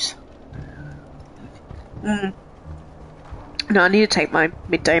chase the goose. No, I need to take my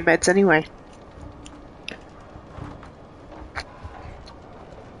midday meds anyway.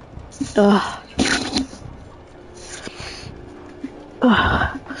 Ugh.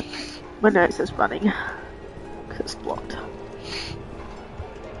 Ugh. My nose is running. It's blocked.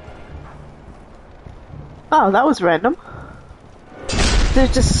 Oh, that was random. They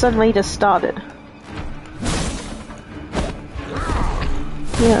just suddenly just started.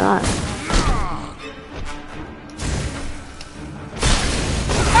 Yeah, right.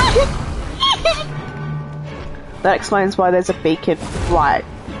 That explains why there's a beacon right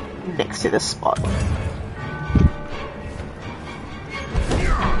next to this spot.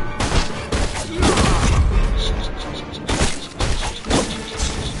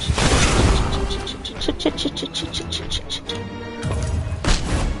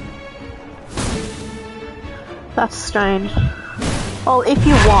 That's strange. Well, if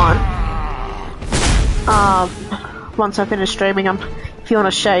you want, once I finish streaming, if you want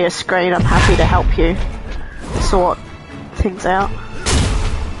to share your screen, I'm happy to help you sort things out.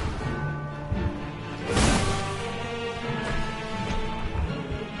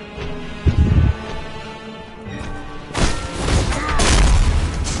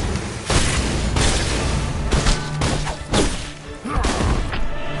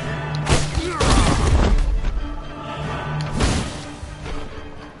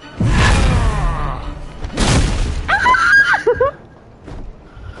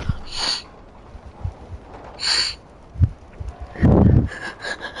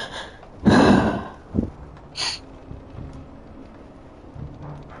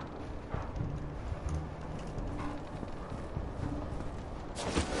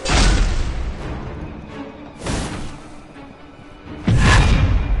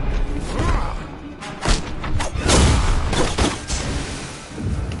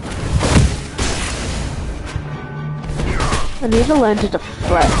 I need to learn to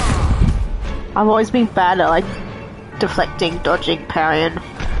deflect. I've always been bad at like deflecting, dodging, parrying.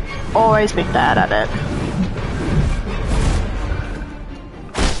 Always been bad at it.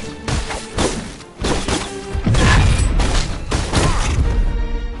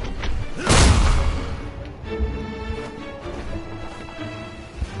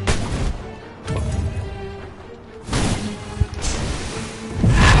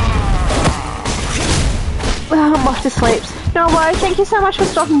 Well, I'm off to sleep. No worries. Thank you so much for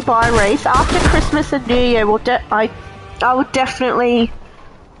stopping by, Reese. After Christmas and New Year, I will definitely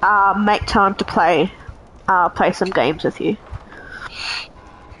make time to play some games with you.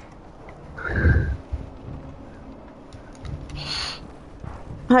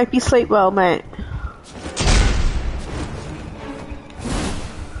 I hope you sleep well, mate.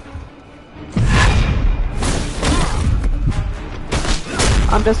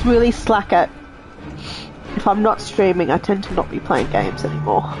 I'm just really slack at. If I'm not streaming, I tend to not be playing games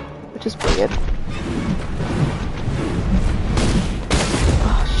anymore, which is weird.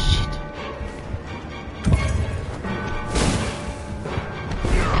 Oh, shit.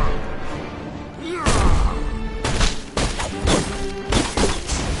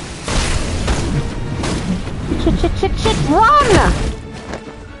 Shit, run!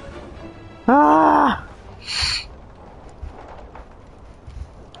 Ah!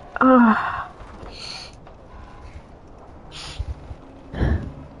 Ah.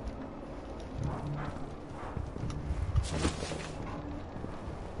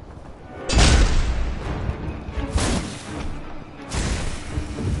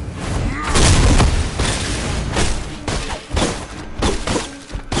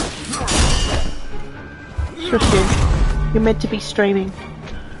 You're meant to be streaming.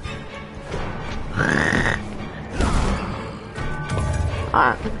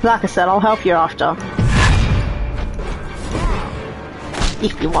 Like I said, I'll help you after.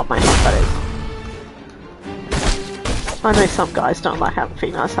 If you want my help, that is. I know some guys don't like having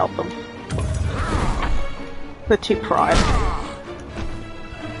females help them. They're too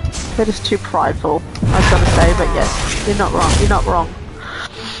They're just too prideful, I was gonna say, but yes, you're not wrong, you're not wrong.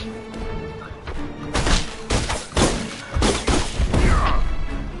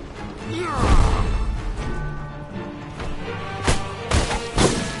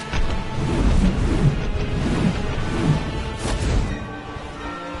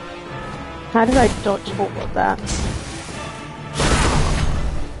 How did I dodge all of that?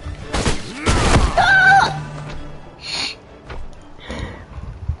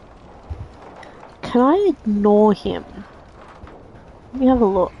 Can I ignore him? Let me have a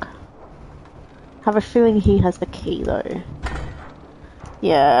look. I have a feeling he has the key though.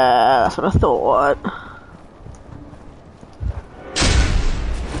 Yeah, that's what I thought.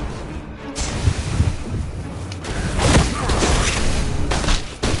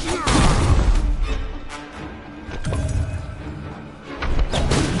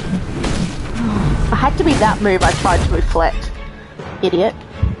 I had to be that move I tried to reflect. Idiot.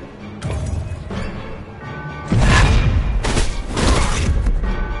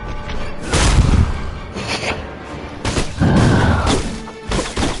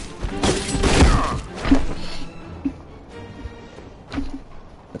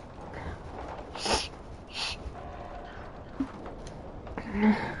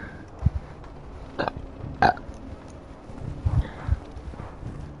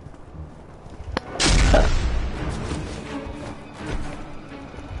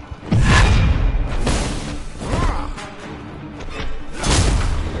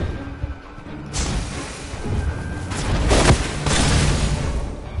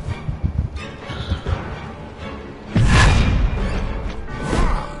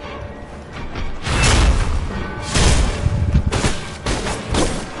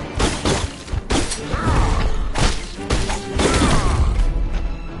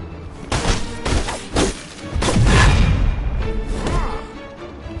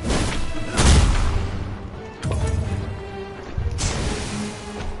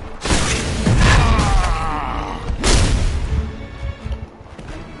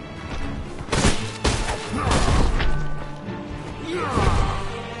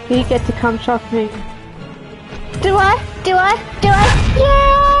 You get to come shopping. Do I? Do I? Do I?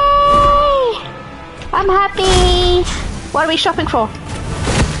 Yay! I'm happy! What are we shopping for?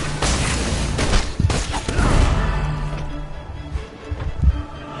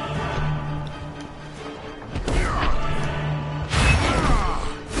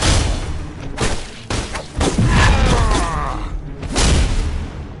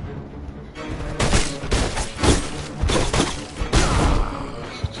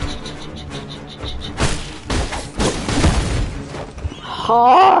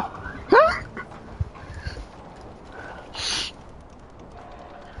 Oh! Huh?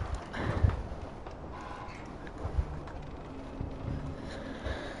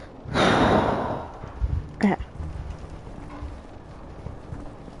 Okay.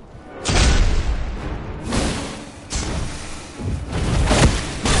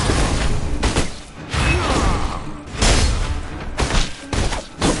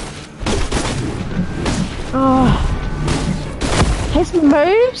 Oh. His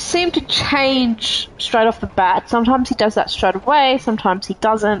moves seem to change straight off the bat. Sometimes he does that straight away, sometimes he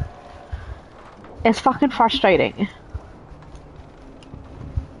doesn't. It's fucking frustrating.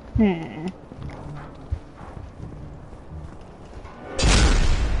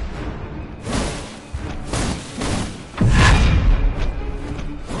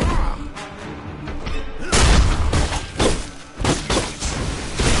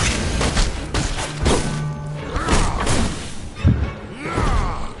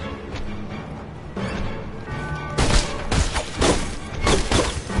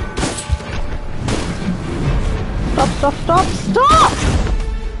 Stop, stop, stop!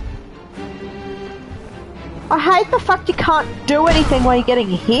 I hate the fact you can't do anything while you're getting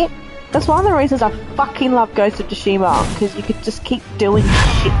hit. That's one of the reasons I fucking love Ghost of Tsushima, because you could just keep doing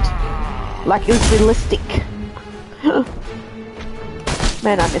shit. Like it was realistic.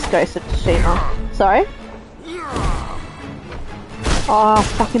 Man, I miss Ghost of Tsushima. Sorry? Oh, I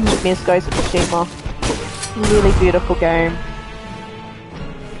fucking miss Ghost of Tsushima. Really beautiful game.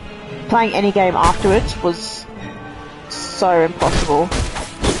 Playing any game afterwards was so impossible.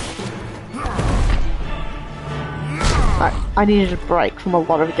 I needed a break from a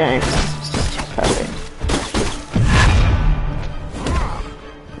lot of games. It's just too perfect.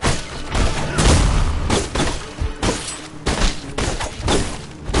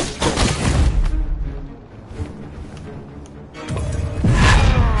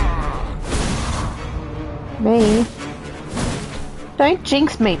 Me? Don't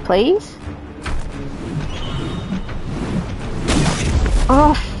jinx me, please.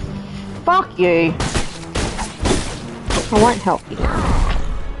 Oh, fuck you. I won't help you.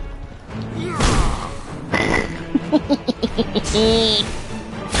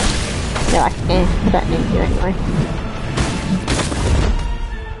 You're like, I don't need you anyway.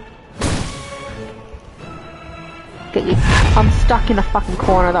 Get you. I'm stuck in a fucking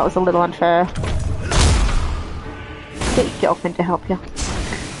corner. That was a little unfair. Get your girlfriend to help you.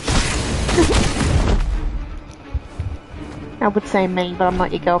 I would say me, but I'm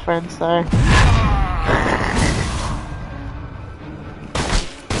not your girlfriend, so...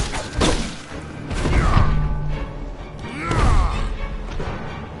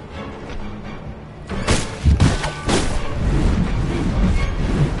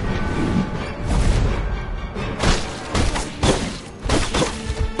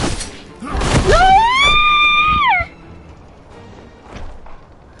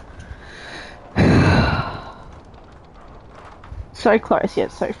 So close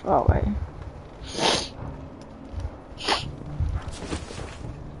yet so far away.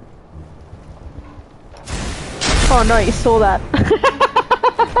 Oh no, you saw that.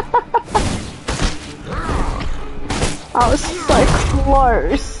 I was so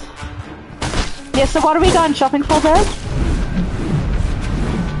close. Yeah, so what are we going shopping for there?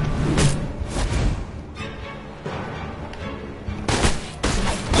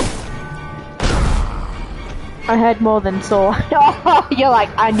 I heard more than saw. Oh, you're like,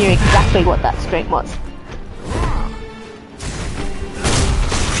 I knew exactly what that scream was.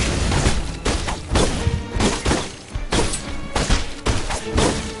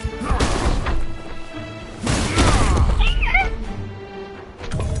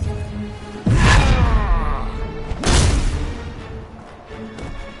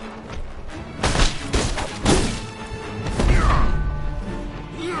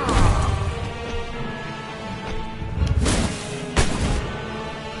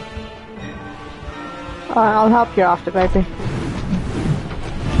 I'll help you after, baby.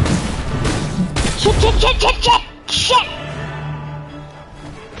 Shit, shit, shit, shit, shit, shit!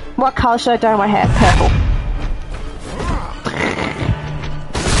 What colour should I dye my hair? Purple.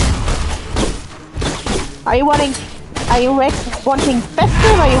 Are you wanting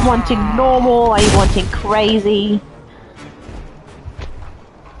festive? Are you wanting normal? Are you wanting crazy?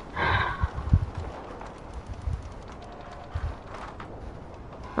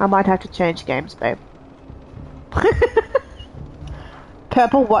 I might have to change games, babe.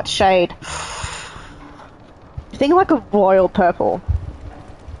 Purple, what shade? Think like a royal purple.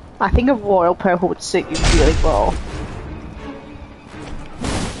 I think a royal purple would suit you really well.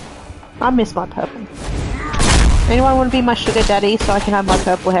 I miss my purple. Anyone want to be my sugar daddy so I can have my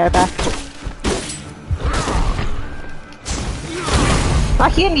purple hair back?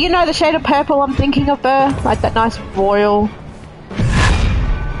 Like, you know the shade of purple I'm thinking of there? Like that nice royal...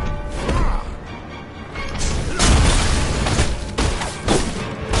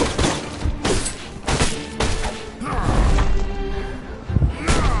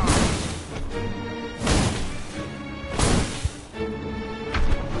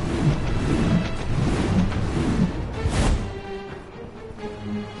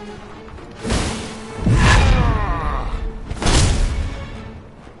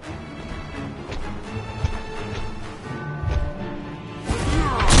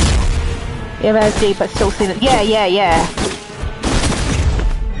 Yeah, that's deep, but still seen it. Yeah, yeah, yeah.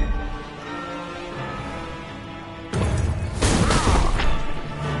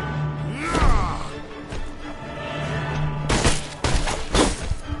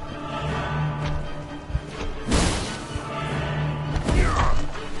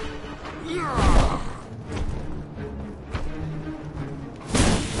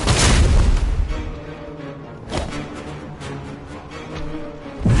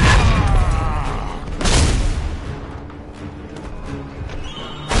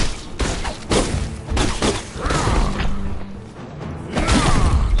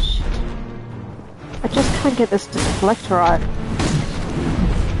 Get this to select right.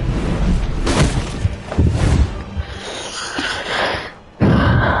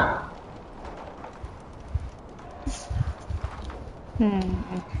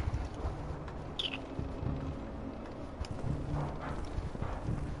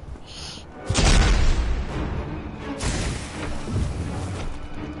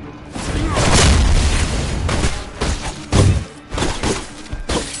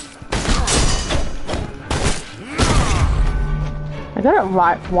 I got it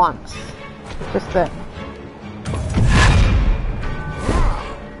right once. Just that.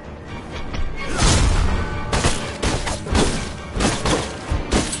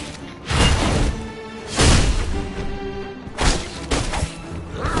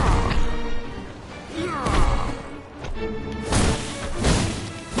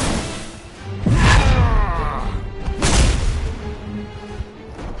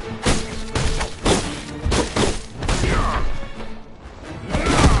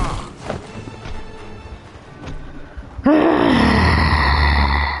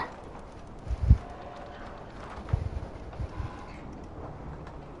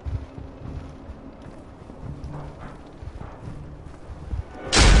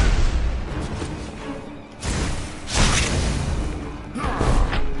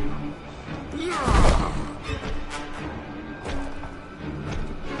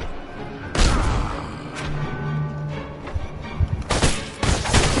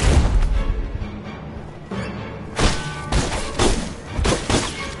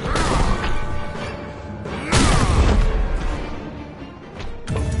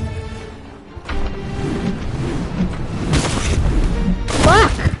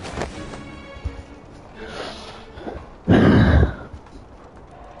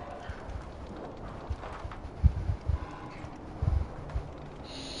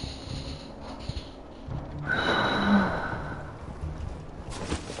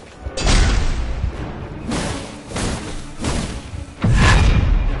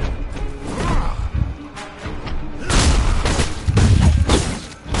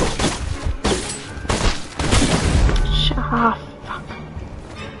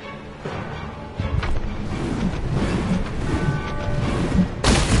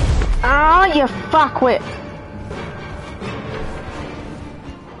 you fuckwit!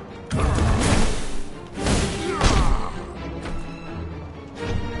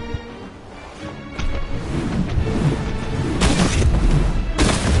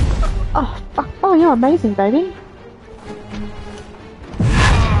 Oh, fuck. Oh, you're amazing, baby.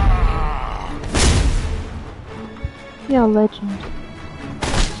 You're a legend.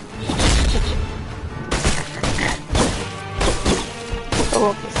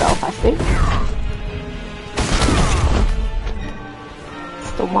 All of yourself, I think.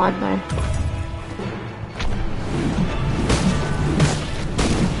 Still mine, though.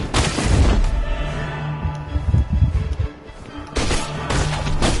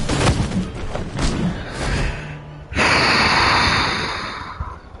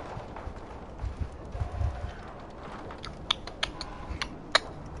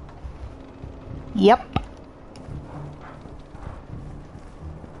 Yep.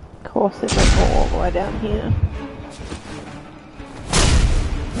 Of course there's a hole all the way down here.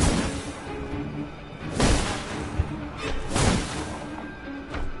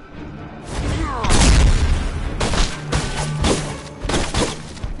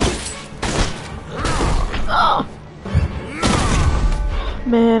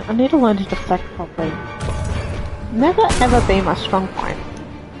 Man, I need to learn to deflect properly. Never ever be my strong point.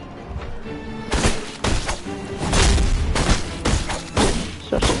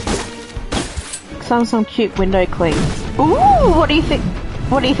 Some cute window clings. Ooh, what do you think?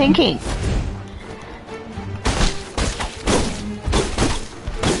 What are you thinking?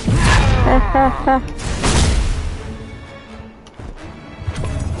 Yeah,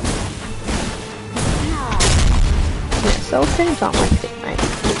 cell things aren't my thing, mate.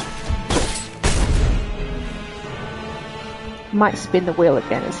 Might spin the wheel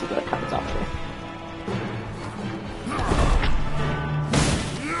again and see what it comes up with.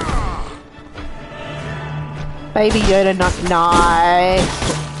 Baby Yoda, not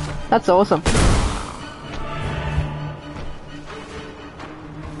nice. That's awesome.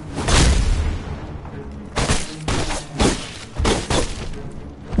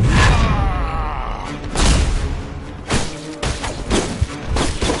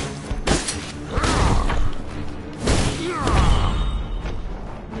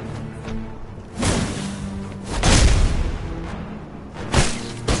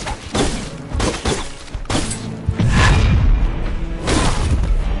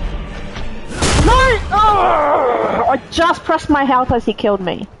 Just pressed my health as he killed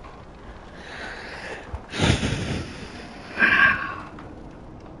me.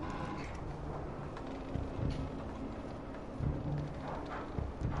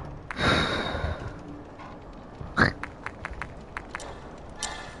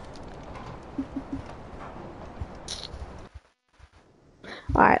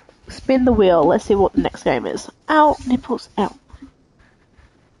 Alright, spin the wheel. Let's see what the next game is. Ow, nipples, ow.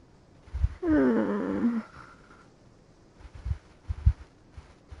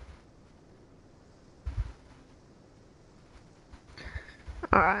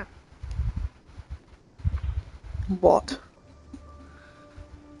 Alright. What?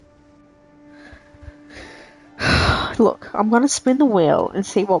 Look, I'm gonna spin the wheel and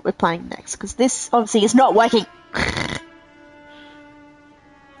see what we're playing next, because this obviously is not working.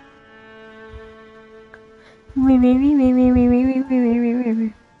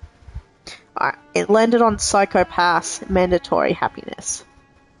 Alright, it landed on Psycho Pass, Mandatory Happiness.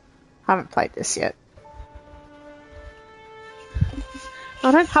 I haven't played this yet.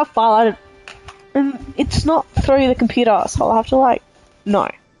 I don't have file, and it's not through the computer, so I'll have to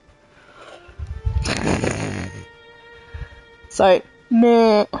no. So,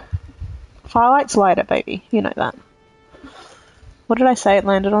 meh. Firelight's later, baby. You know that. What did I say it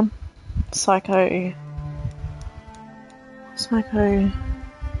landed on? Psycho...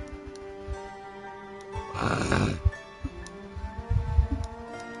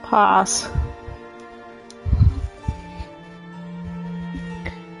 Pass.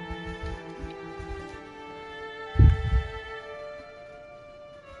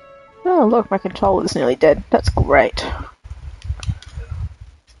 Oh look, my controller's nearly dead. That's great.